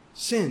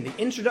 sin, the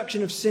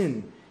introduction of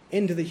sin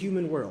into the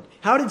human world.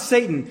 How did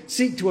Satan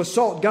seek to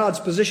assault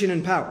God's position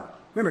and power?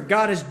 Remember,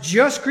 God has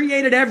just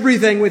created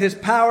everything with his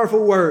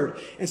powerful word.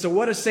 And so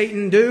what does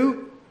Satan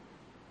do?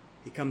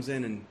 He comes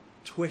in and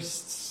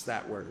twists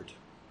that word.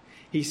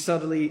 He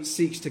subtly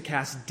seeks to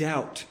cast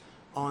doubt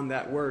on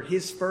that word.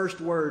 His first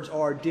words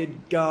are,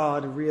 did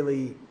God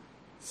really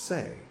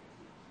say?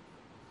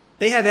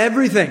 They have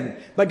everything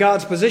but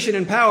God's position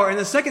and power. And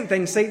the second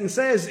thing Satan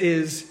says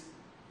is,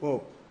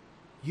 well,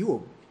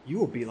 you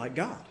will be like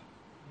God.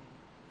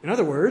 In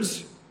other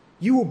words,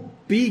 you will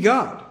be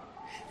God.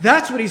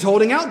 That's what he's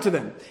holding out to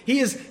them.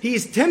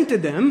 He's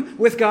tempted them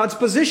with God's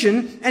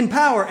position and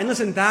power. And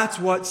listen, that's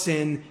what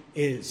sin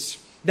is.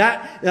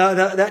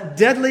 That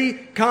deadly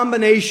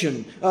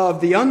combination of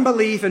the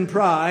unbelief and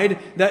pride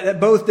that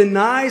both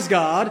denies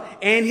God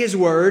and His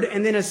Word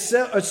and then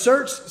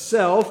asserts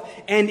self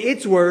and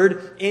its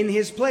Word in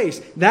His place.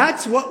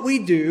 That's what we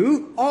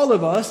do, all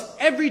of us,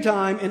 every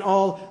time in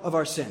all of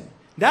our sin.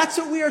 That's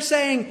what we are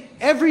saying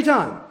every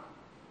time.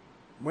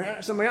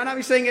 So we might not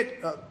be saying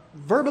it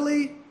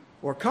verbally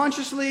or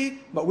consciously,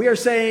 but we are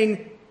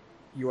saying,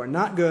 you are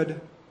not good.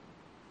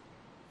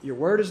 Your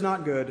Word is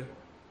not good.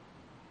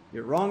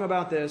 You're wrong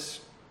about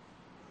this.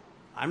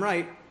 I'm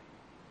right.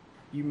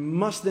 You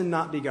must then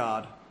not be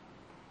God.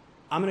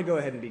 I'm going to go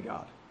ahead and be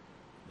God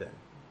then.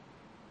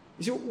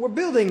 You see, we're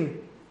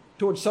building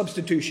towards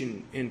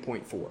substitution in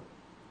point 4.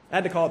 I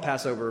had to call it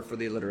Passover for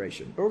the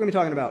alliteration, but we're going to be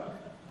talking about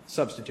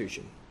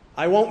substitution.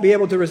 I won't be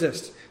able to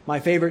resist my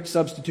favorite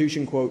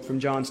substitution quote from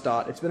John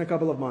Stott. It's been a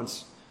couple of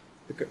months,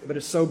 but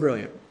it's so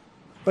brilliant.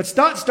 But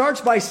Stott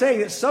starts by saying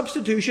that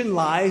substitution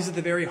lies at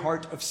the very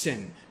heart of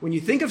sin. When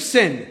you think of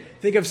sin,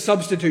 think of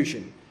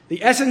substitution.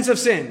 The essence of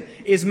sin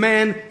is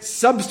man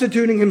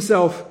substituting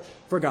himself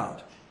for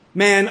God.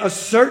 Man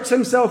asserts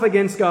himself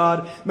against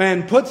God.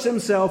 Man puts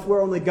himself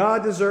where only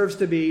God deserves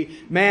to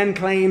be. Man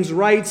claims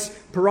rights,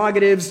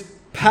 prerogatives,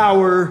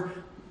 power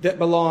that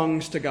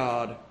belongs to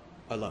God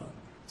alone.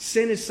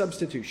 Sin is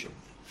substitution.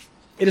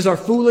 It is our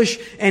foolish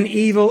and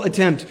evil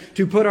attempt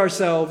to put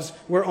ourselves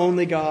where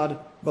only God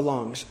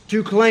belongs,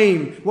 to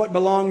claim what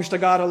belongs to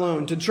God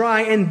alone, to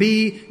try and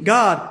be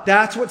God.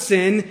 That's what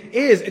sin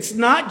is. It's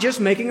not just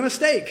making a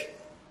mistake.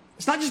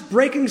 It's not just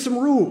breaking some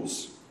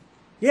rules.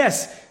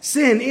 Yes,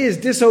 sin is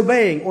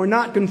disobeying or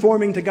not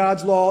conforming to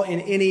God's law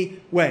in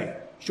any way.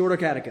 Shorter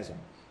catechism.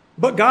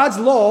 But God's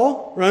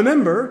law,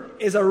 remember,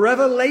 is a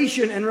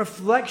revelation and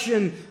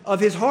reflection of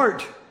His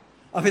heart,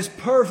 of His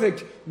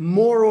perfect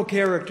moral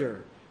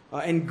character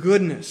and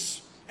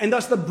goodness. And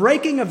thus the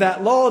breaking of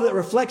that law that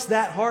reflects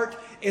that heart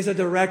is a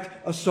direct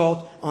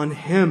assault on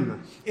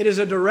Him. It is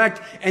a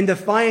direct and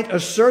defiant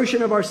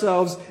assertion of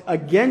ourselves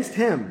against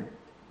Him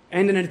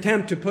and an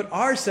attempt to put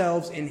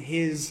ourselves in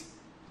His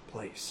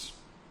place.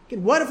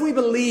 What if we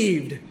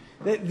believed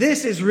that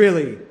this is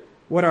really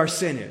what our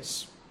sin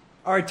is?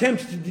 Our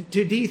attempt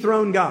to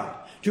dethrone God,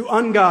 to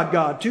ungod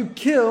God, to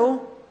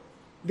kill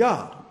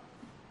God.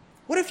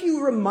 What if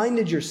you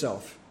reminded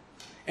yourself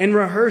and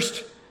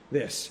rehearsed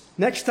this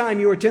next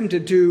time you were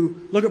tempted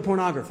to look at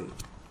pornography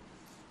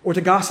or to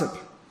gossip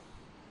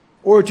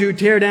or to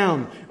tear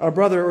down a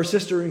brother or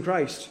sister in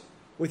Christ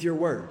with your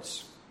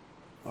words?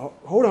 Oh,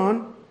 hold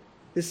on.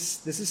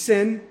 This is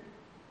sin.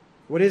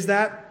 What is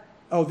that?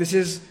 Oh, this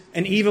is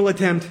an evil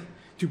attempt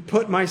to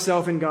put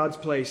myself in God's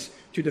place,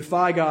 to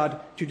defy God,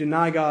 to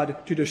deny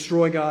God, to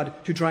destroy God,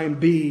 to try and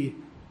be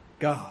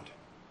God.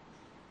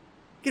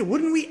 Again,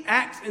 wouldn't we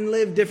act and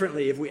live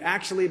differently if we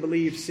actually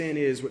believe sin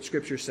is what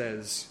Scripture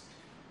says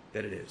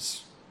that it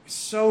is?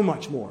 So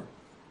much more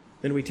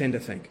than we tend to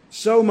think.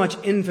 So much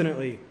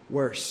infinitely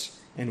worse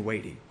and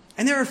weighty.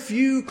 And there are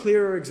few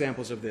clearer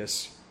examples of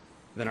this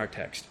than our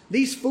text.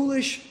 These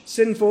foolish,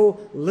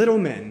 sinful little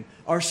men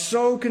are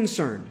so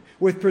concerned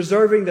with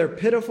preserving their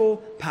pitiful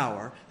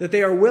power that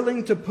they are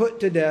willing to put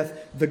to death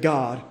the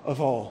God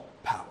of all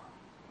power.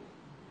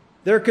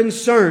 They're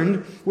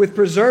concerned with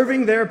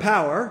preserving their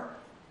power,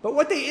 but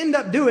what they end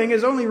up doing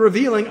is only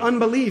revealing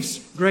unbelief's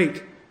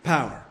great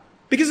power.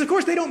 Because, of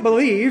course, they don't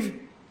believe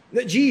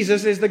that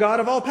Jesus is the God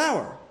of all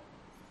power.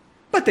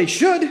 But they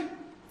should.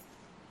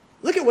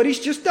 Look at what He's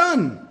just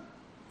done.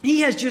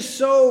 He has just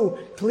so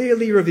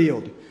clearly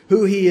revealed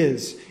who He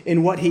is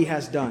in what He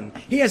has done.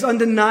 He has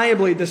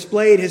undeniably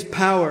displayed His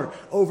power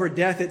over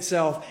death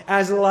itself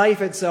as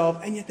life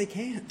itself, and yet they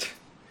can't.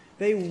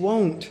 They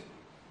won't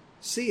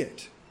see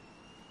it.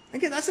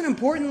 Again, that's an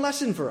important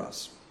lesson for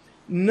us.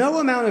 No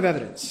amount of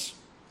evidence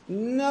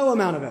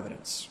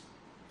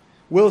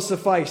will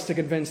suffice to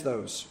convince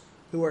those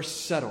who are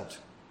settled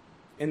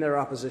in their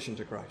opposition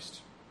to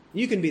Christ.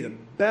 You can be the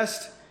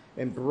best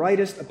and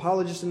brightest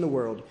apologist in the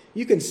world.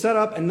 You can set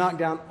up and knock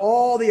down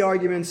all the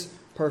arguments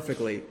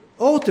perfectly.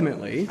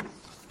 Ultimately,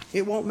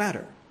 it won't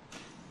matter.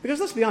 Because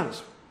let's be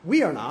honest,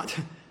 we are not.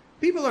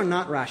 People are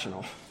not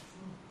rational.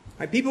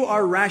 Right? People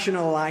are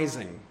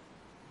rationalizing.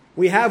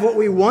 We have what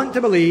we want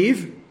to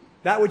believe,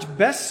 that which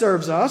best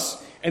serves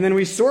us, and then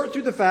we sort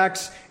through the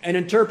facts and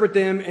interpret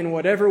them in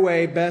whatever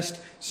way best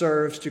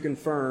serves to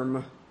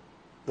confirm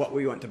what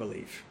we want to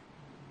believe.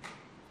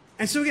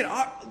 And so again,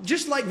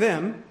 just like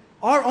them,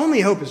 our only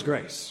hope is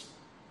grace.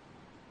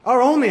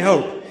 Our only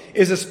hope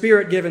is a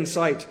Spirit-given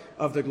sight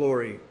of the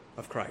glory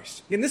of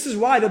Christ. And this is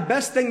why the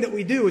best thing that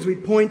we do is we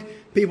point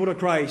people to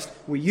Christ.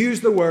 We use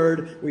the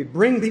Word. We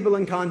bring people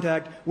in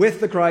contact with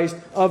the Christ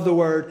of the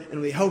Word, and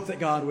we hope that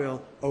God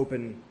will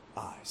open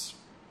eyes.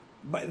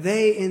 But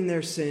they, in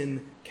their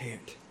sin,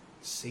 can't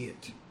see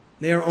it.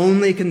 They are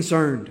only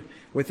concerned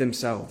with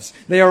themselves.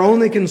 They are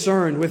only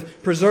concerned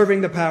with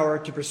preserving the power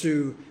to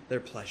pursue their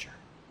pleasure.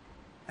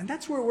 And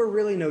that's where we're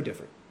really no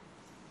different.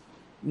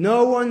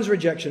 No one's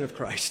rejection of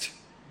Christ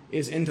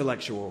is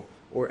intellectual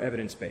or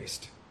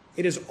evidence-based.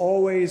 It is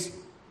always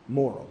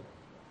moral.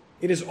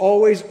 It is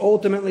always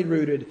ultimately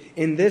rooted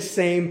in this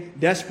same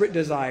desperate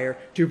desire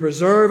to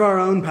preserve our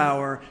own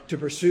power, to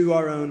pursue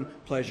our own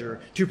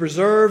pleasure, to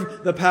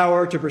preserve the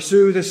power to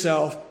pursue the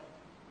self,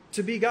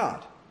 to be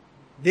God.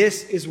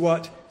 This is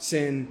what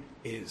sin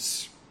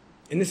is.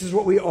 And this is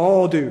what we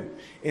all do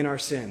in our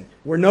sin.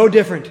 We're no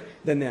different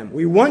than them.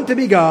 We want to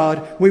be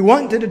God. We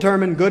want to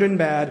determine good and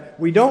bad.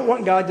 We don't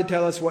want God to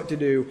tell us what to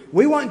do.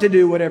 We want to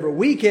do whatever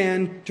we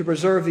can to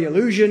preserve the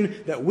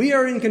illusion that we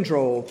are in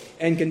control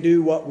and can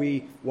do what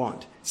we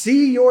want.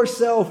 See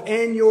yourself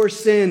and your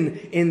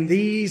sin in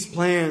these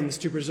plans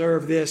to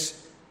preserve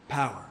this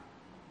power.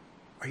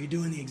 Are you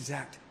doing the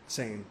exact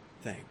same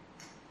thing?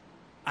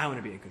 I want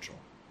to be in control.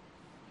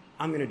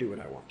 I'm going to do what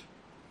I want.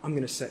 I'm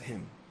going to set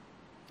him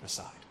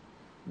aside.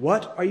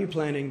 What are you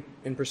planning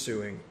and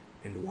pursuing,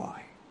 and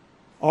why?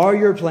 Are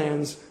your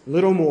plans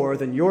little more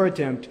than your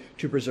attempt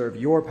to preserve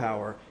your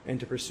power and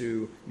to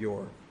pursue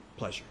your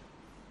pleasure?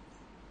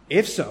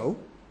 If so,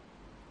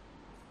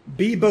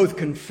 be both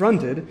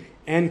confronted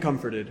and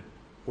comforted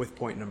with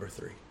point number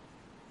 3.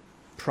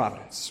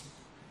 Providence.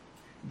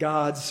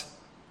 God's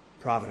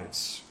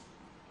providence.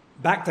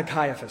 Back to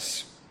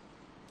Caiaphas.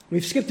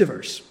 We've skipped a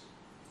verse.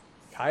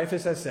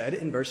 Caiaphas has said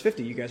in verse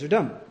 50, you guys are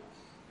dumb.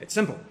 It's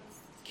simple.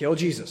 Kill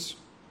Jesus.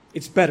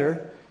 It's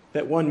better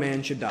that one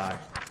man should die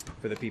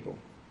for the people.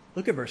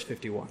 Look at verse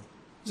 51.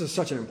 This is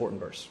such an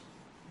important verse.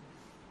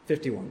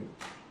 51.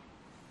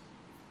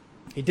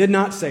 He did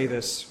not say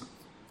this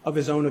of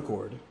his own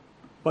accord,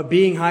 but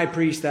being high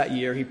priest that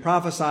year, he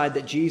prophesied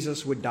that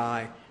Jesus would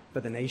die for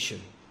the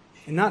nation.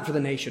 And not for the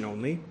nation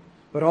only,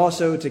 but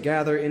also to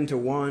gather into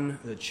one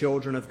the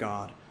children of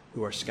God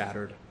who are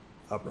scattered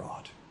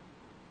abroad.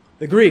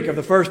 The Greek of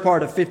the first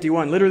part of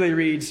 51 literally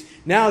reads,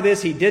 now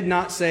this he did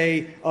not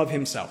say of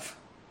himself.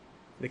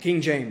 The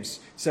King James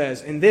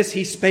says, in this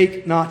he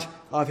spake not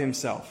of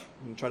himself.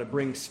 I'm try to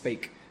bring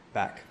spake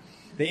back.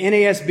 The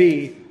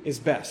NASB is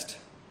best.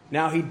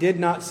 Now he did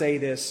not say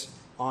this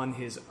on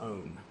his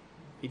own.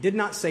 He did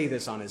not say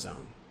this on his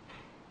own.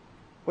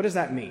 What does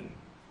that mean?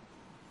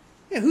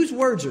 Yeah, whose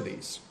words are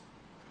these?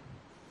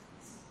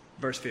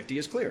 Verse 50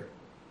 is clear.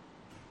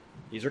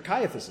 These are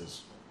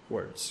Caiaphas's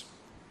words.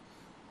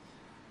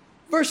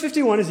 Verse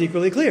 51 is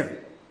equally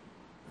clear.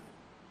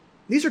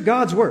 These are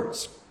God's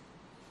words.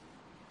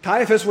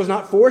 Caiaphas was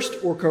not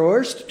forced or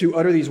coerced to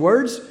utter these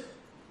words.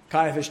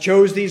 Caiaphas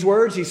chose these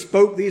words. He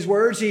spoke these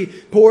words. He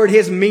poured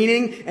his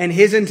meaning and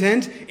his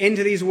intent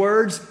into these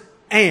words.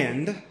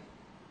 And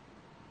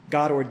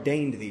God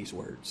ordained these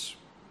words.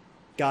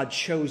 God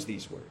chose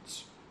these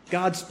words.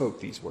 God spoke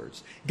these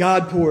words.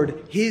 God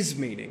poured his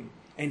meaning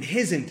and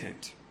his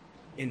intent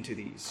into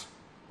these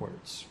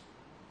words.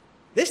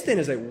 This then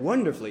is a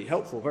wonderfully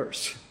helpful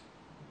verse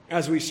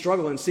as we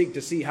struggle and seek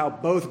to see how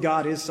both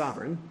God is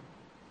sovereign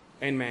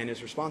and man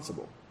is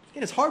responsible.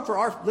 And it's hard for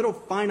our little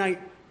finite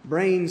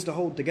brains to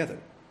hold together.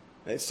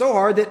 It's so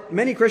hard that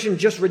many Christians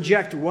just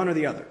reject one or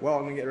the other. Well,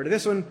 I'm going to get rid of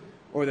this one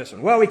or this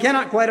one. Well, we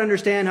cannot quite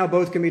understand how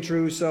both can be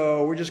true,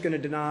 so we're just going to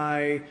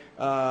deny,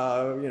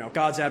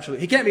 God's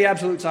absolute. He can't be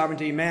absolute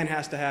sovereignty. Man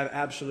has to have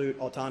absolute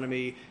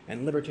autonomy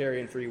and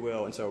libertarian free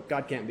will, and so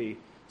God can't be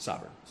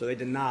sovereign. So they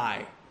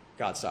deny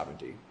God's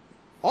sovereignty.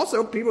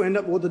 Also, people end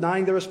up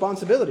denying the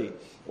responsibility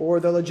or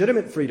the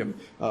legitimate freedom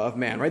of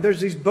man, right? There's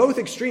these both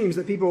extremes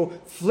that people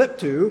flip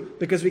to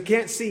because we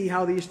can't see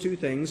how these two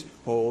things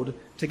hold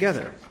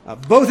together.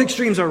 Both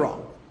extremes are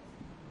wrong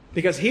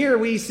because here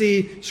we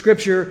see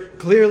Scripture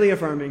clearly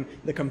affirming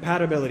the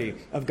compatibility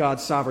of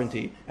God's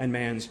sovereignty and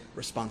man's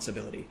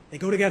responsibility. They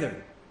go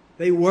together.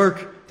 They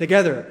work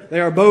together.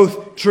 They are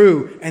both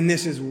true, and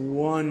this is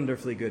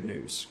wonderfully good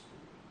news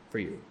for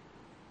you.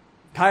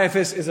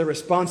 Caiaphas is a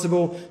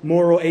responsible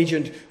moral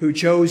agent who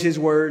chose his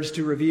words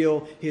to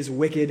reveal his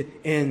wicked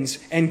ends.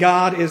 And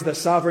God is the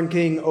sovereign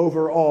king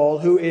over all,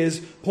 who is,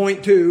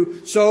 point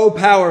 2, so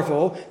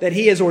powerful that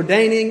he is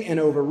ordaining and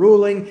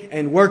overruling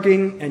and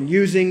working and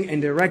using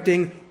and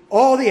directing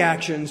all the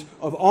actions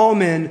of all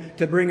men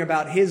to bring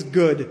about his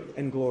good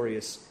and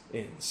glorious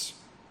ends.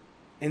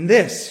 And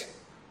this,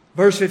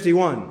 verse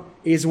 51,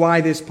 is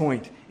why this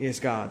point is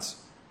God's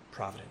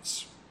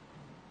providence.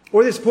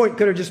 Or this point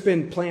could have just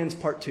been plans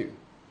part 2.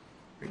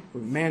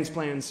 Man's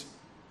plans,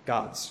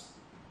 God's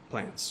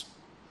plans.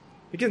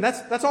 Again,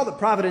 that's all that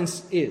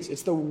providence is.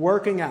 It's the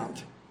working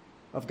out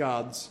of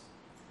God's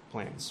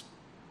plans.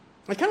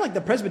 It's kind of like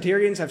the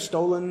Presbyterians have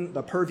stolen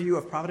the purview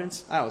of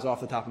providence. That was off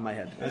the top of my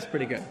head. That's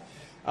pretty good.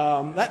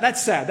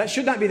 That's sad. That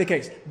should not be the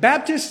case.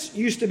 Baptists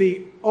used to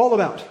be all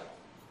about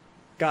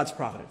God's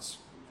providence.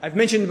 I've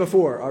mentioned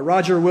before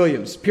Roger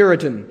Williams,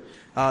 Puritan,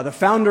 the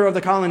founder of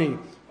the colony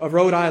of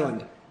Rhode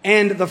Island,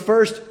 and the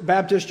first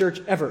Baptist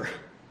church ever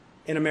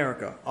in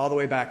America, all the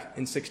way back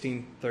in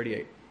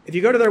 1638. If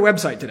you go to their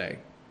website today,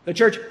 the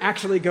church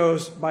actually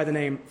goes by the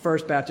name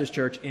First Baptist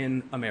Church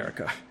in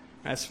America.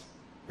 That's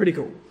pretty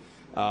cool.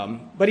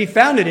 But he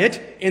founded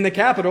it in the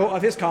capital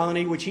of his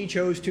colony, which he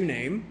chose to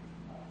name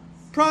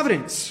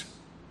Providence.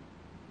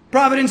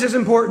 Providence is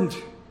important.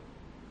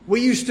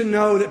 We used to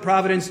know that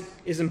providence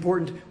is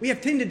important. We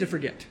have tended to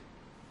forget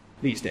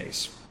these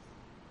days.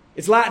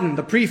 It's Latin.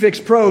 The prefix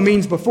pro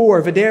means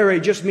before.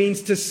 Videre just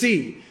means to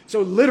see.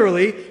 So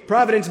literally,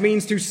 providence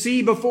means to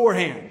see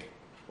beforehand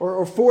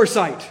or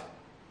foresight.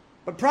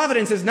 But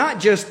providence is not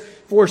just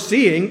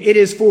foreseeing, it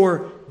is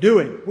for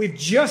doing. We've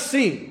just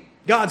seen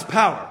God's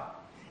power.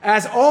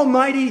 As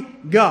Almighty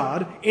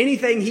God,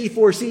 anything He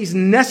foresees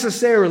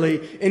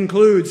necessarily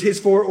includes His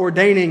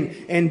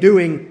foreordaining and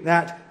doing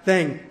that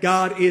thing.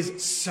 God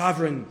is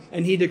sovereign,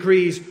 and He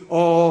decrees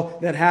all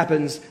that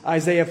happens.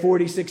 Isaiah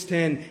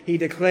 46:10, He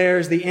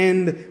declares the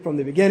end from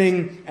the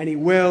beginning, and He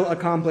will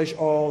accomplish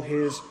all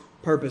His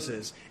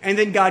purposes. And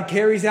then God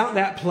carries out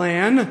that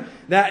plan,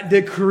 that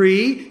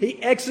decree.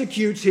 He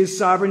executes His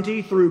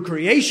sovereignty through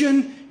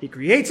creation. He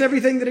creates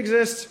everything that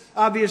exists,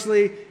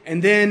 obviously,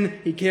 and then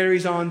He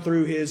carries on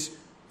through His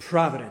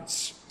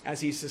providence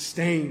as He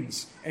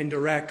sustains and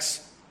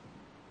directs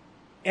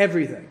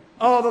everything.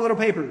 All the little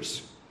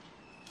papers.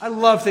 I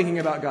love thinking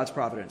about God's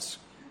providence.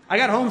 I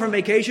got home from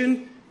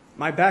vacation.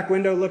 My back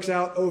window looks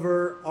out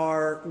over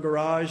our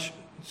garage.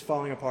 It's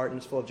falling apart and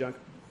it's full of junk.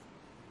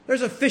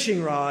 There's a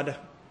fishing rod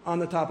on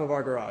the top of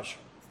our garage.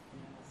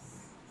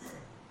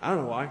 I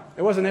don't know why.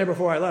 It wasn't there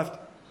before I left.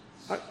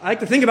 I like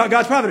to think about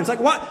God's providence.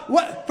 Like,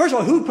 what? First of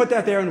all, who put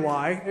that there and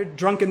why?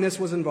 Drunkenness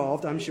was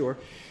involved, I'm sure.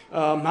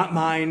 Not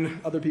mine,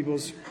 other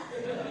people's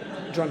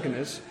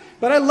drunkenness.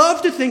 But I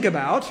love to think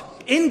about,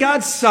 in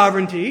God's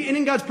sovereignty and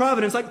in God's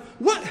providence, like,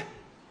 what's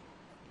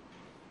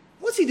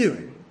He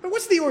doing?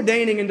 What's the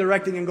ordaining and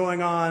directing and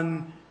going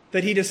on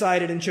that He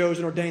decided and chose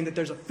and ordained that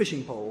there's a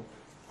fishing pole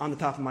on the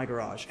top of my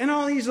garage? And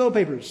all these little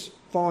papers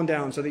falling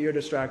down so that you're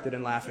distracted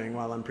and laughing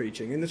while I'm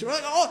preaching. And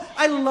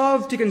I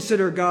love to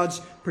consider God's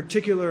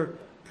particular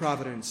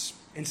providence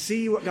and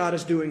see what God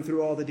is doing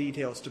through all the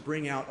details to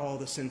bring out all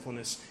the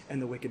sinfulness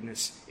and the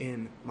wickedness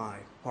in my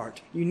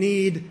heart. You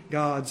need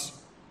God's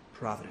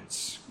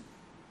providence.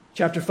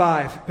 Chapter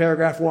 5,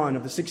 paragraph 1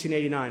 of the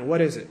 1689. What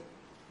is it?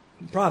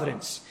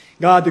 Providence.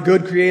 God, the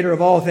good creator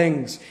of all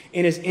things,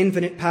 in His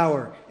infinite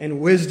power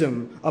and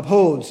wisdom,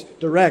 upholds,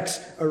 directs,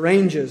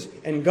 arranges,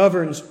 and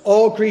governs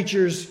all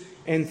creatures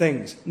and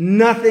things.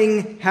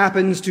 Nothing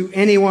happens to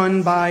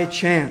anyone by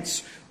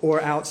chance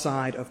or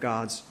outside of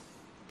God's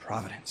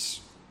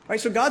providence.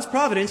 Right? So God's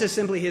providence is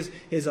simply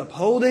His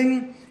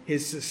upholding,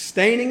 His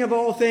sustaining of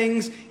all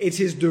things. It's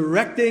His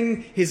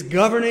directing, His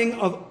governing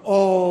of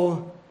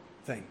all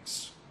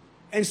things.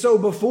 And so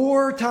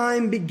before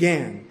time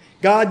began,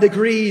 God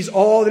decrees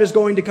all that is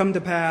going to come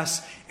to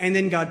pass, and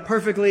then God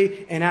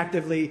perfectly and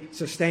actively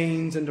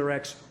sustains and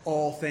directs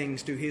all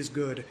things to His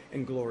good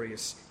and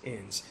glorious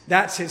ends.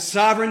 That's His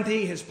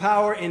sovereignty, His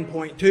power in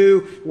point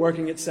 2,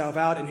 working itself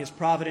out in His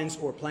providence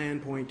or plan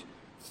point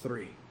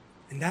 3.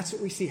 And that's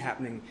what we see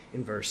happening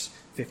in verse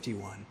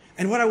 51.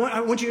 And what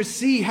I want you to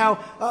see how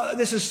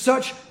this is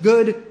such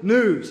good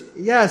news.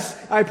 Yes,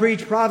 I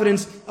preach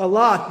providence a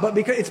lot, but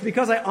it's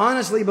because I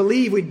honestly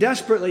believe we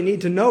desperately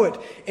need to know it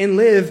and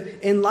live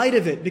in light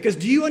of it. Because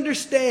do you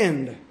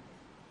understand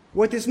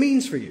what this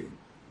means for you?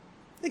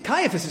 I think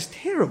Caiaphas is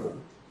terrible.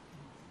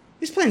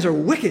 His plans are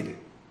wicked,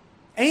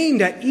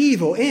 aimed at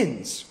evil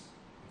ends.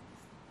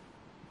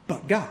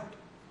 But God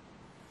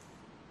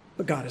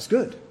is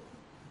good.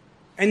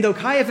 And though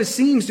Caiaphas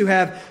seems to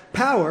have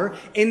power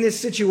in this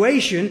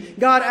situation,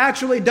 God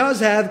actually does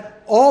have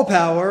all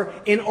power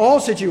in all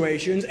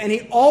situations, and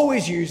He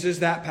always uses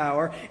that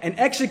power and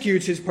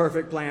executes His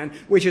perfect plan,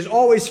 which is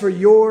always for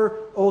your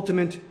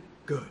ultimate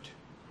good.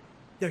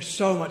 There's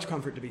so much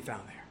comfort to be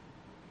found there.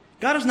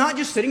 God is not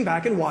just sitting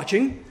back and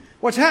watching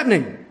what's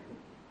happening.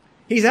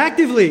 He's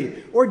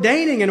actively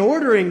ordaining and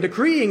ordering,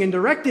 decreeing and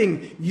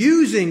directing,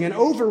 using and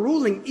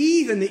overruling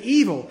even the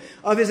evil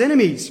of His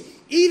enemies,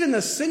 even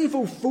the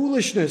sinful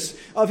foolishness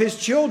of His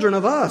children,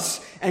 of us.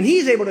 And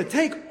He's able to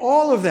take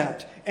all of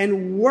that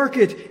and work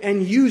it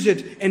and use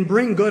it and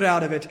bring good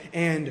out of it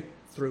and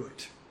through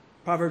it.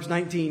 Proverbs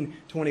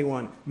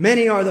 19:21.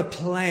 Many are the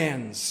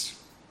plans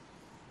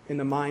in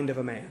the mind of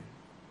a man,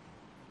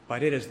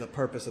 but it is the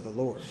purpose of the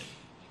Lord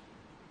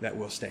that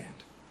will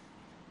stand.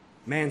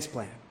 Man's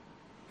plan,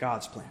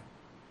 God's plan.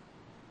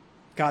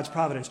 God's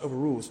providence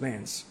overrules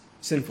man's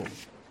sinful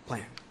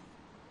plan.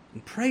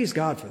 And praise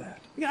God for that.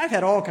 I've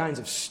had all kinds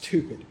of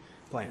stupid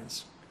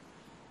plans.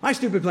 My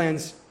stupid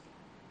plans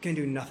can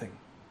do nothing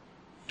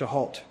to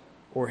halt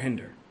or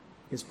hinder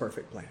His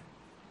perfect plan.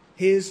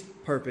 His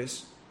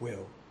purpose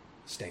will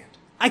stand.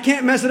 I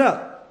can't mess it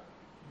up.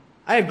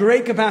 I have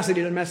great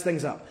capacity to mess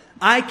things up.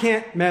 I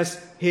can't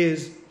mess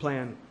His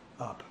plan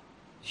up.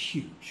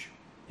 Huge.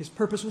 His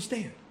purpose will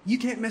stand. You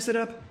can't mess it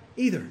up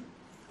either.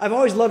 I've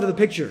always loved the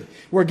picture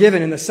we're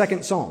given in the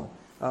second Psalm.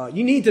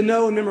 You need to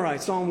know and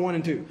memorize Psalm 1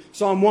 and 2.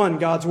 Psalm 1,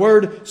 God's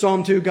Word.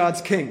 Psalm 2,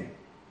 God's King.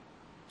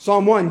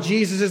 Psalm 1,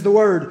 Jesus is the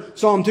Word.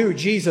 Psalm 2,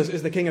 Jesus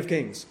is the King of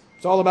Kings.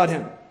 It's all about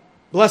Him.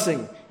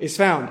 Blessing is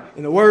found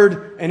in the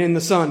Word and in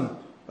the Son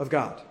of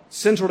God.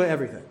 Central to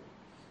everything.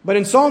 But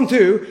in Psalm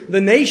 2,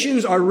 the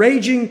nations are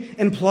raging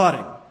and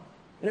plotting.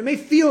 And it may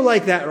feel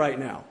like that right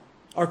now.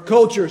 Our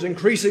culture is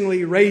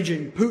increasingly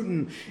raging.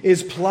 Putin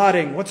is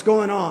plotting. What's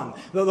going on?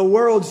 The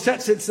world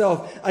sets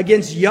itself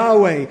against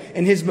Yahweh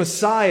and His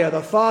Messiah,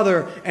 the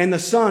Father and the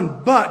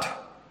Son. But,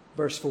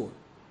 verse 4,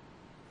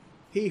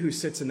 He who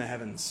sits in the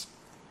heavens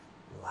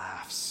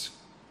laughs.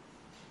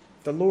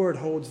 The Lord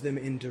holds them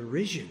in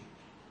derision.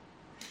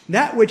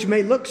 That which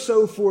may look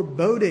so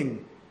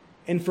foreboding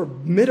and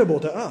formidable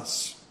to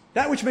us,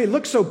 that which may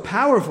look so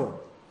powerful,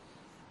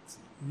 it's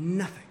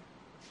nothing.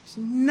 It's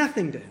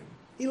nothing to Him.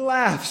 He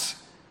laughs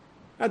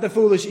at the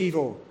foolish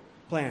evil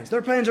plans.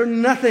 Their plans are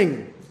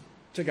nothing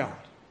to God.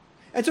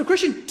 And so,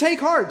 Christian, take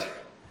heart.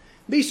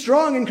 Be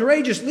strong and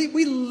courageous.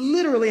 We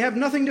literally have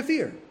nothing to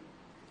fear.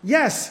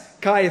 Yes,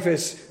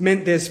 Caiaphas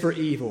meant this for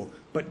evil,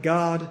 but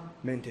God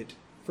meant it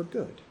for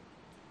good.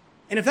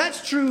 And if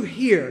that's true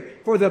here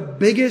for the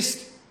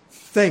biggest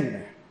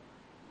thing,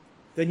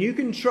 then you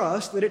can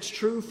trust that it's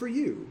true for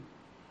you.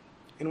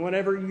 And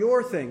whatever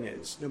your thing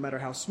is, no matter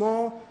how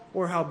small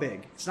or how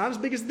big. It's not as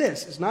big as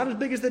this. It's not as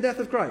big as the death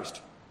of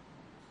Christ.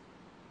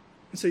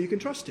 And so you can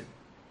trust Him.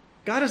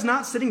 God is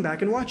not sitting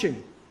back and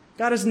watching.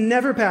 God is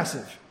never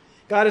passive.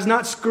 God is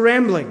not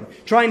scrambling,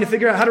 trying to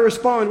figure out how to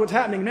respond to what's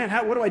happening. Man,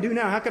 what do I do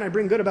now? How can I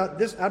bring good about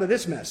this out of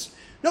this mess?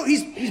 No,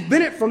 He's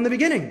been it from the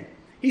beginning.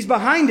 He's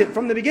behind it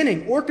from the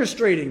beginning,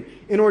 orchestrating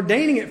and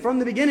ordaining it from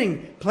the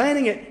beginning,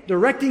 planning it,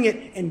 directing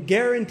it, and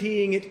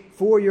guaranteeing it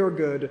for your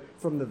good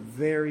from the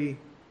very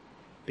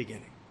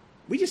beginning.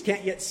 We just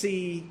can't yet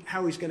see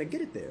how He's going to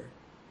get it there.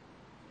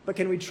 But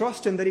can we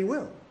trust Him that He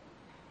will?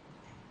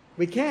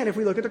 We can if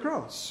we look at the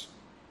cross.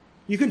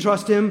 You can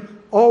trust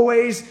Him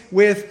always,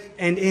 with,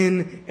 and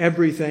in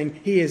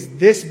everything. He is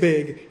this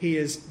big. He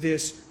is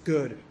this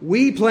good.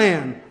 We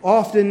plan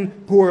often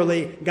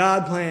poorly.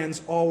 God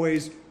plans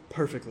always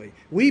perfectly.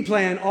 We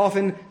plan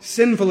often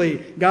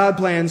sinfully. God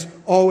plans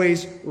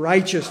always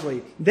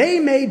righteously. They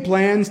made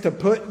plans to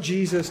put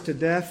Jesus to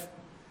death,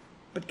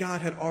 but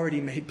God had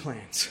already made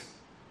plans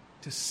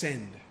to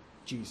send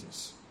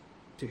Jesus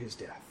to His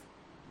death.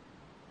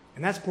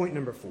 And that's point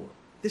number 4.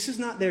 This is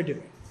not their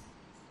doing.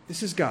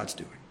 This is God's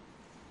doing.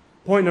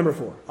 Point number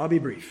 4. I'll be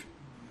brief.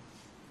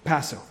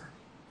 Passover.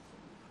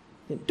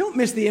 Don't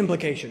miss the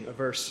implication of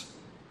verse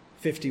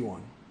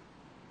 51.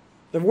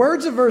 The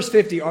words of verse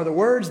 50 are the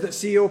words that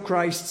seal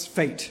Christ's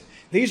fate.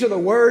 These are the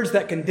words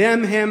that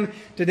condemn Him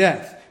to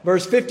death.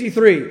 Verse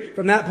 53,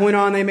 from that point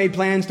on, they made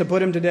plans to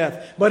put Him to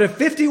death. But if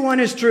 51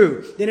 is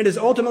true, then it is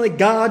ultimately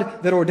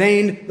God that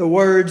ordained the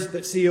words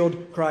that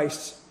sealed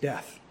Christ's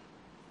death.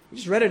 We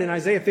just read it in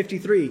Isaiah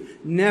 53.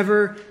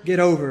 Never get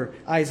over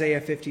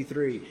Isaiah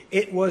 53.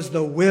 It was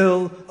the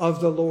will of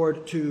the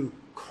Lord to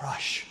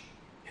crush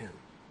Him.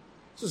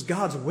 This was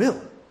God's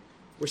will.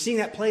 We're seeing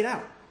that played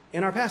out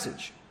in our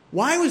passage.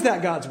 Why was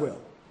that God's will?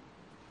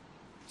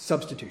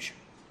 Substitution.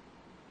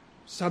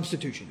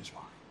 Substitution is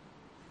why.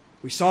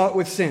 We saw it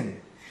with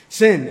sin.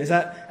 Sin is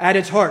at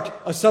its heart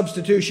a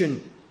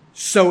substitution.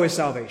 So is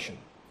salvation.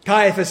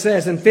 Caiaphas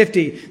says in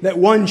 50 that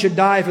one should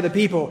die for the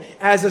people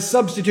as a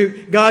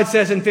substitute. God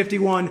says in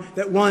 51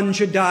 that one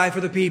should die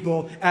for the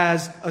people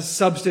as a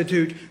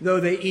substitute, though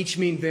they each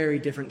mean very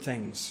different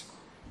things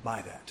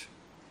by that.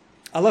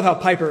 I love how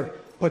Piper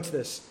puts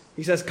this.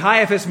 He says,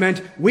 Caiaphas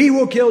meant, we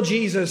will kill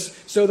Jesus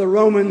so the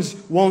Romans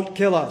won't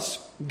kill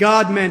us.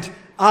 God meant,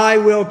 I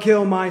will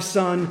kill my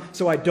son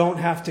so I don't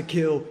have to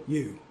kill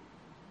you.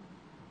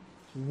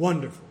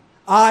 Wonderful.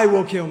 I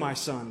will kill my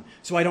son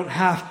so I don't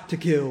have to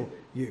kill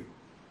you.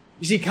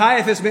 You see,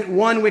 Caiaphas meant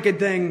one wicked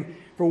thing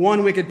for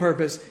one wicked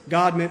purpose.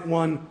 God meant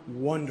one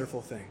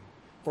wonderful thing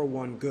for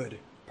one good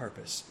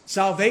purpose.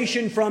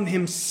 Salvation from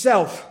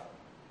Himself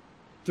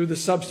through the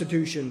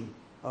substitution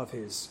of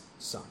His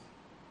Son.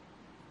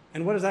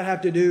 And what does that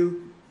have to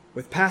do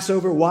with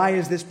Passover? Why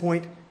is this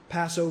point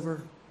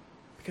Passover?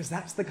 Because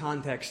that's the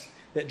context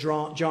that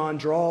John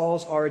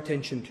draws our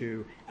attention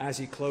to as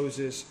he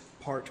closes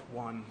part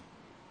 1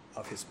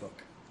 of his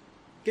book.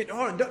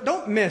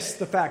 Don't miss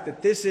the fact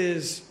that this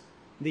is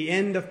the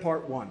end of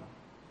part 1.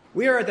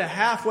 We are at the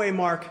halfway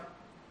mark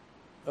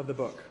of the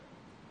book.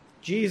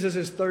 Jesus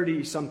is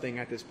 30-something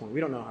at this point. We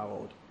don't know how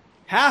old.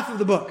 Half of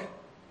the book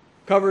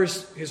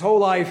covers His whole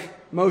life,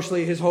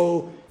 mostly His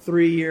whole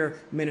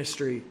 3-year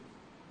ministry.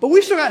 But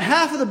we've still got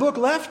half of the book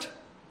left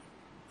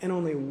and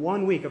only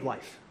 1 week of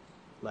life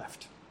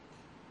left.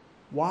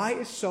 Why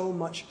is so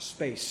much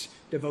space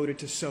devoted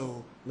to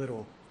so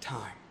little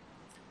time?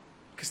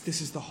 Because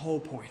this is the whole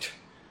point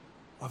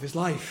of His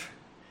life.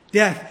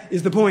 Death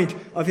is the point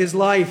of His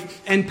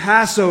life, and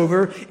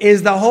Passover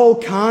is the whole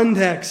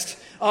context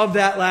of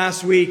that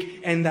last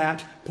week and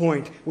that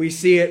point. We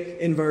see it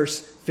in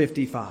verse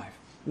 55.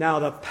 Now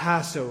the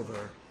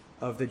Passover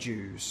of the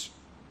Jews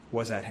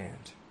was at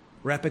hand.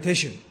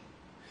 Repetition.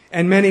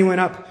 And many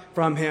went up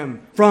from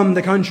him, from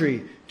the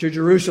country, to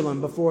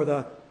Jerusalem before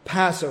the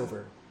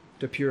Passover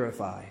to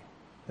purify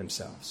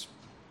themselves.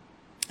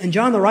 And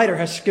John the writer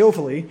has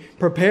skillfully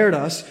prepared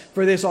us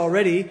for this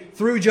already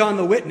through John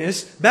the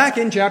witness back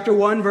in chapter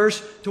 1,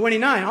 verse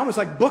 29, almost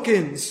like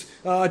bookends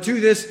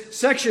to this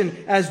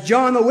section as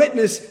John the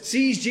witness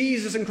sees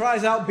Jesus and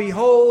cries out,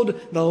 "Behold,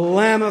 the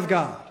Lamb of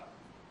God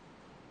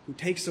who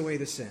takes away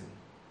the sin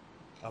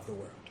of the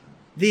world."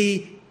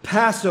 The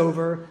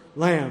Passover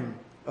Lamb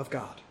of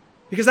God.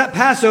 Because that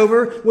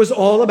Passover was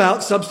all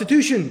about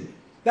substitution.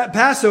 That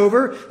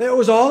Passover, it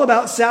was all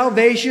about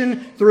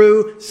salvation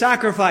through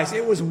sacrifice.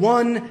 It was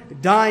one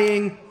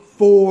dying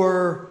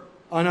for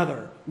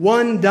another.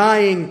 One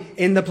dying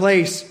in the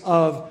place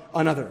of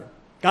another.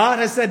 God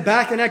has said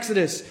back in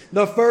Exodus,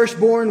 the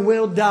firstborn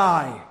will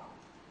die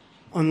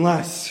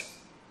unless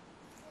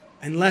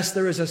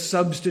there is a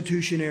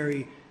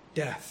substitutionary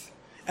death.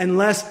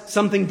 Unless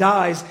something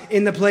dies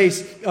in the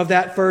place of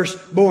that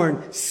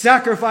firstborn.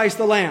 Sacrifice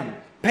the lamb.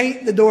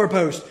 Paint the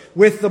doorpost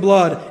with the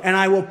blood, and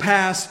I will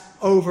pass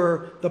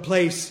over the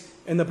place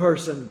and the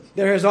person.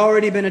 There has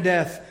already been a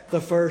death.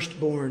 The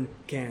firstborn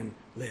can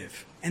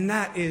live. And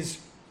that is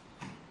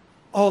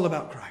all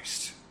about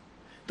Christ.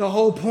 The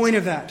whole point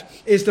of that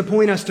is to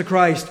point us to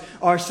Christ,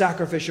 our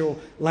sacrificial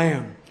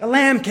lamb. A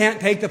lamb can't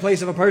take the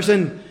place of a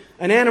person.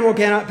 An animal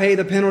cannot pay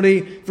the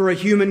penalty for a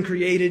human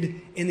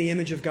created in the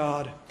image of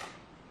God.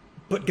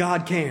 But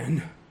God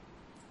can.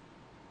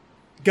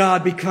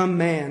 God become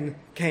man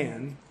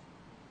can.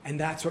 And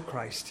that's what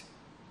Christ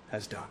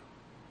has done.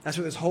 That's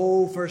what this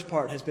whole first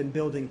part has been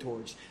building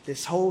towards.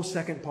 This whole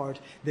second part,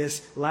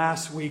 this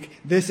last week,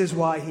 this is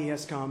why he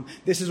has come.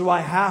 This is why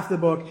half the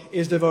book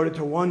is devoted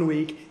to 1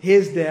 week,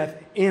 his death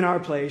in our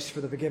place for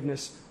the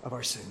forgiveness of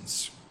our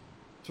sins.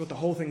 That's what the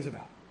whole thing's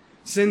about.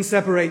 Sin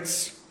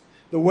separates.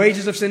 The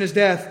wages of sin is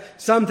death.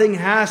 Something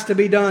has to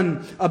be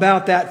done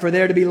about that for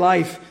there to be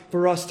life,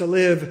 for us to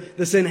live.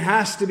 The sin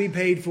has to be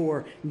paid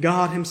for.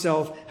 God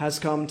himself has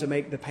come to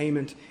make the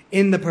payment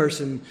in the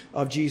person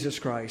of Jesus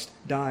Christ,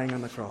 dying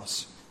on the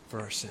cross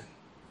for our sin.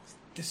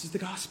 This is the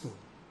gospel.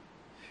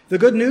 The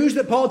good news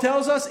that Paul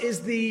tells us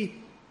is the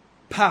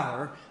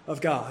power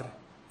of God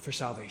for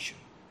salvation.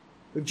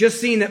 We've just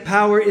seen that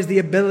power is the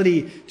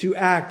ability to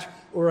act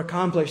or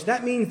accomplish.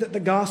 That means that the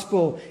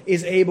gospel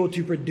is able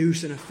to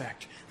produce an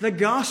effect. The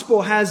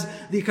gospel has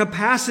the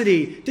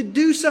capacity to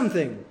do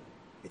something.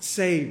 It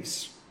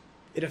saves,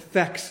 it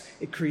affects,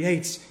 it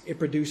creates, it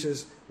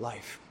produces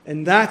life.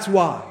 And that's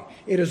why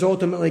it is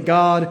ultimately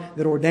God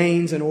that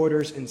ordains and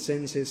orders and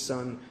sends his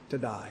Son to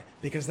die.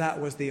 Because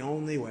that was the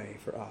only way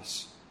for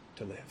us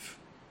to live.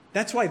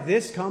 That's why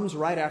this comes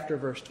right after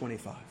verse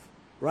 25.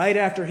 Right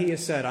after he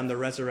has said, "I'm the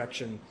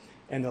resurrection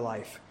and the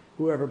life.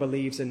 Whoever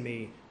believes in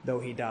me, though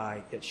he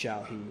die, yet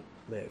shall he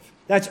live."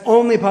 That's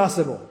only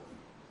possible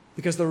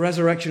because the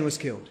resurrection was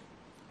killed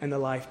and the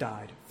life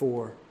died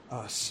for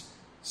us.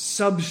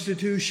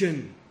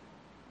 Substitution.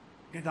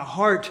 At the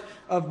heart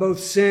of both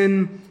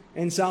sin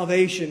and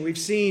salvation. We've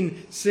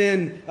seen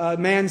sin,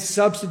 man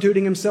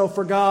substituting himself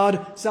for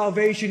God.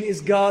 Salvation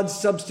is God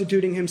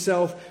substituting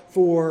himself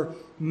for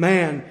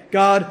man.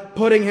 God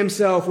putting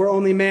himself where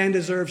only man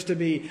deserves to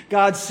be.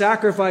 God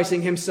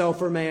sacrificing himself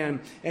for man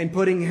and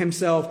putting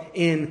himself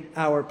in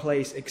our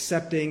place,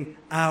 accepting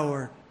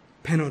our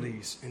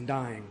penalties and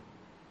dying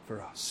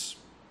for us.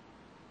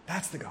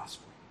 That's the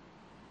gospel.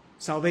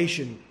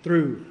 Salvation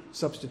through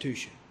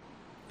substitution.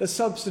 The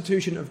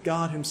substitution of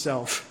God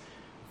himself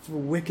for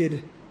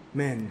wicked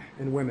men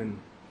and women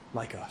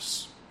like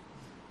us.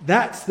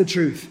 That's the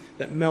truth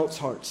that melts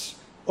hearts,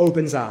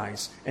 opens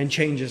eyes, and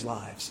changes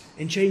lives,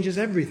 and changes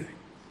everything.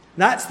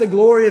 That's the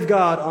glory of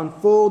God on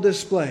full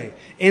display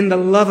in the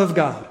love of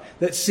God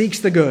that seeks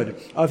the good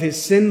of his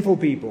sinful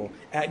people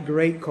at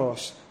great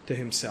cost to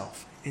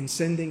himself in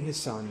sending his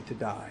Son to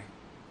die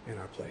in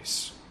our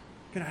place.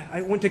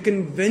 I want to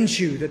convince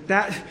you that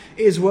that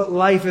is what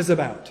life is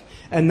about.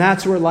 And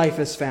that's where life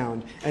is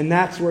found. And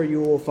that's where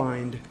you will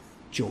find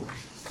joy.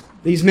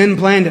 These men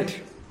planned it,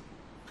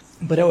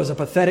 but it was a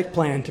pathetic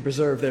plan to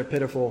preserve their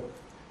pitiful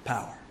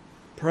power.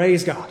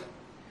 Praise God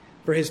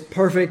for his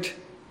perfect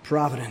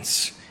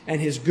providence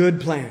and his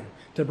good plan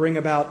to bring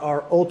about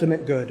our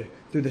ultimate good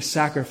through the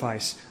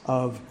sacrifice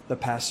of the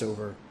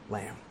Passover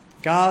lamb.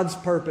 God's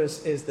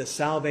purpose is the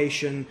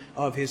salvation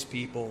of his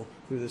people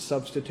through the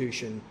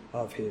substitution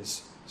of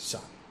his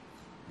Son.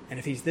 And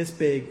if he's this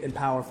big and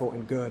powerful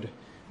and good,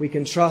 we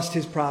can trust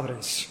his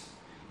providence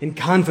in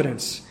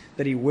confidence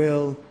that he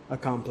will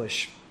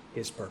accomplish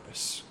his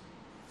purpose.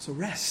 So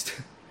rest,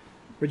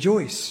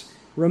 rejoice,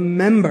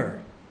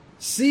 remember.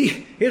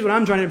 See, here's what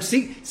I'm trying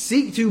to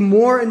seek to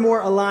more and more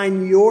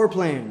align your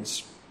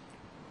plans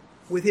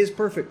with his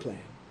perfect plan.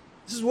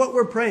 This is what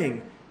we're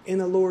praying in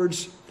the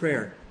Lord's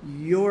Prayer.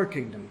 Your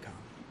kingdom come,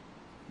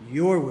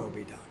 your will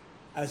be done,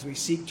 as we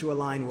seek to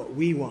align what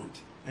we want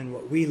and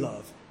what we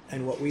love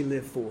and what we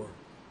live for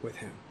with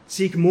him.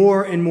 Seek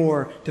more and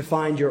more to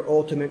find your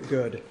ultimate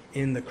good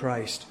in the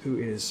Christ who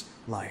is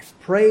life.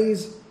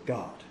 Praise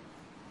God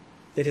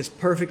that his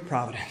perfect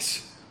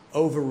providence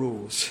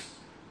overrules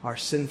our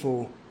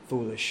sinful,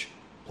 foolish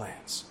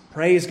plans.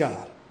 Praise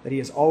God that he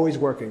is always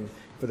working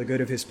for the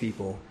good of his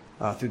people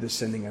through the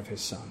sending of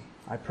his Son.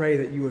 I pray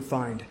that you would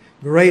find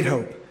great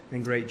hope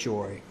and great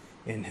joy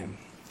in him.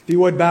 If you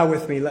would bow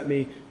with me, let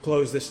me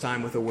close this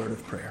time with a word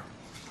of prayer.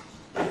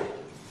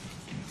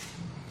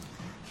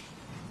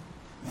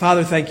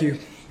 Father, thank you.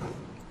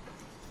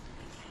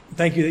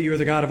 Thank you that you are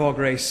the God of all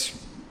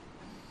grace.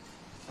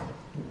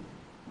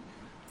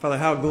 Father,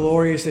 how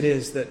glorious it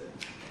is that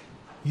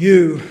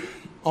you,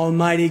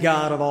 Almighty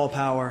God of all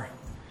power,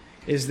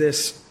 is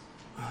this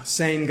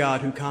same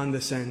God who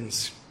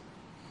condescends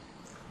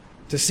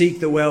to seek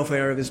the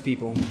welfare of his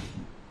people,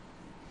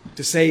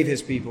 to save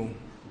his people,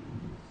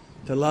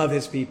 to love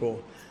his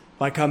people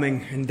by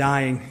coming and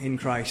dying in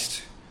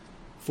Christ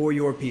for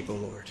your people,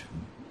 Lord.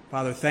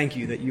 Father, thank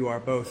you that you are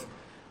both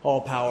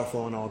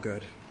all-powerful and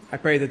all-good. I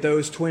pray that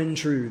those twin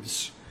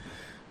truths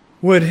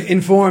would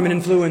inform and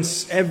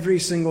influence every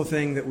single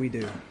thing that we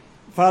do.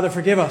 Father,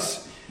 forgive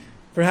us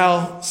for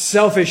how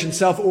selfish and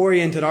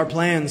self-oriented our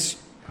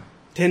plans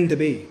tend to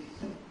be.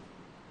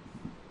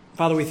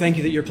 Father, we thank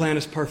you that your plan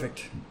is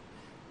perfect.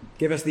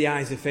 Give us the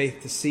eyes of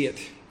faith to see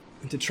it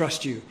and to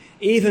trust you,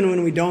 even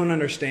when we don't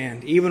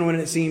understand, even when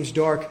it seems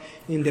dark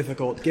and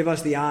difficult. Give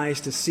us the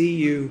eyes to see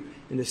you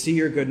and to see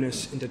your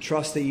goodness and to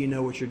trust that you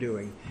know what you're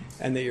doing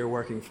and that you're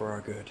working for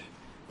our good.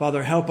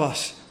 Father, help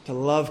us to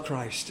love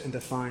Christ and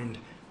to find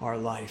our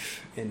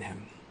life in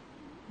him.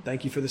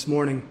 Thank you for this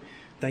morning.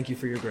 Thank you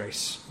for your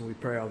grace. And we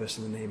pray all this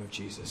in the name of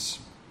Jesus.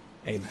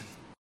 Amen.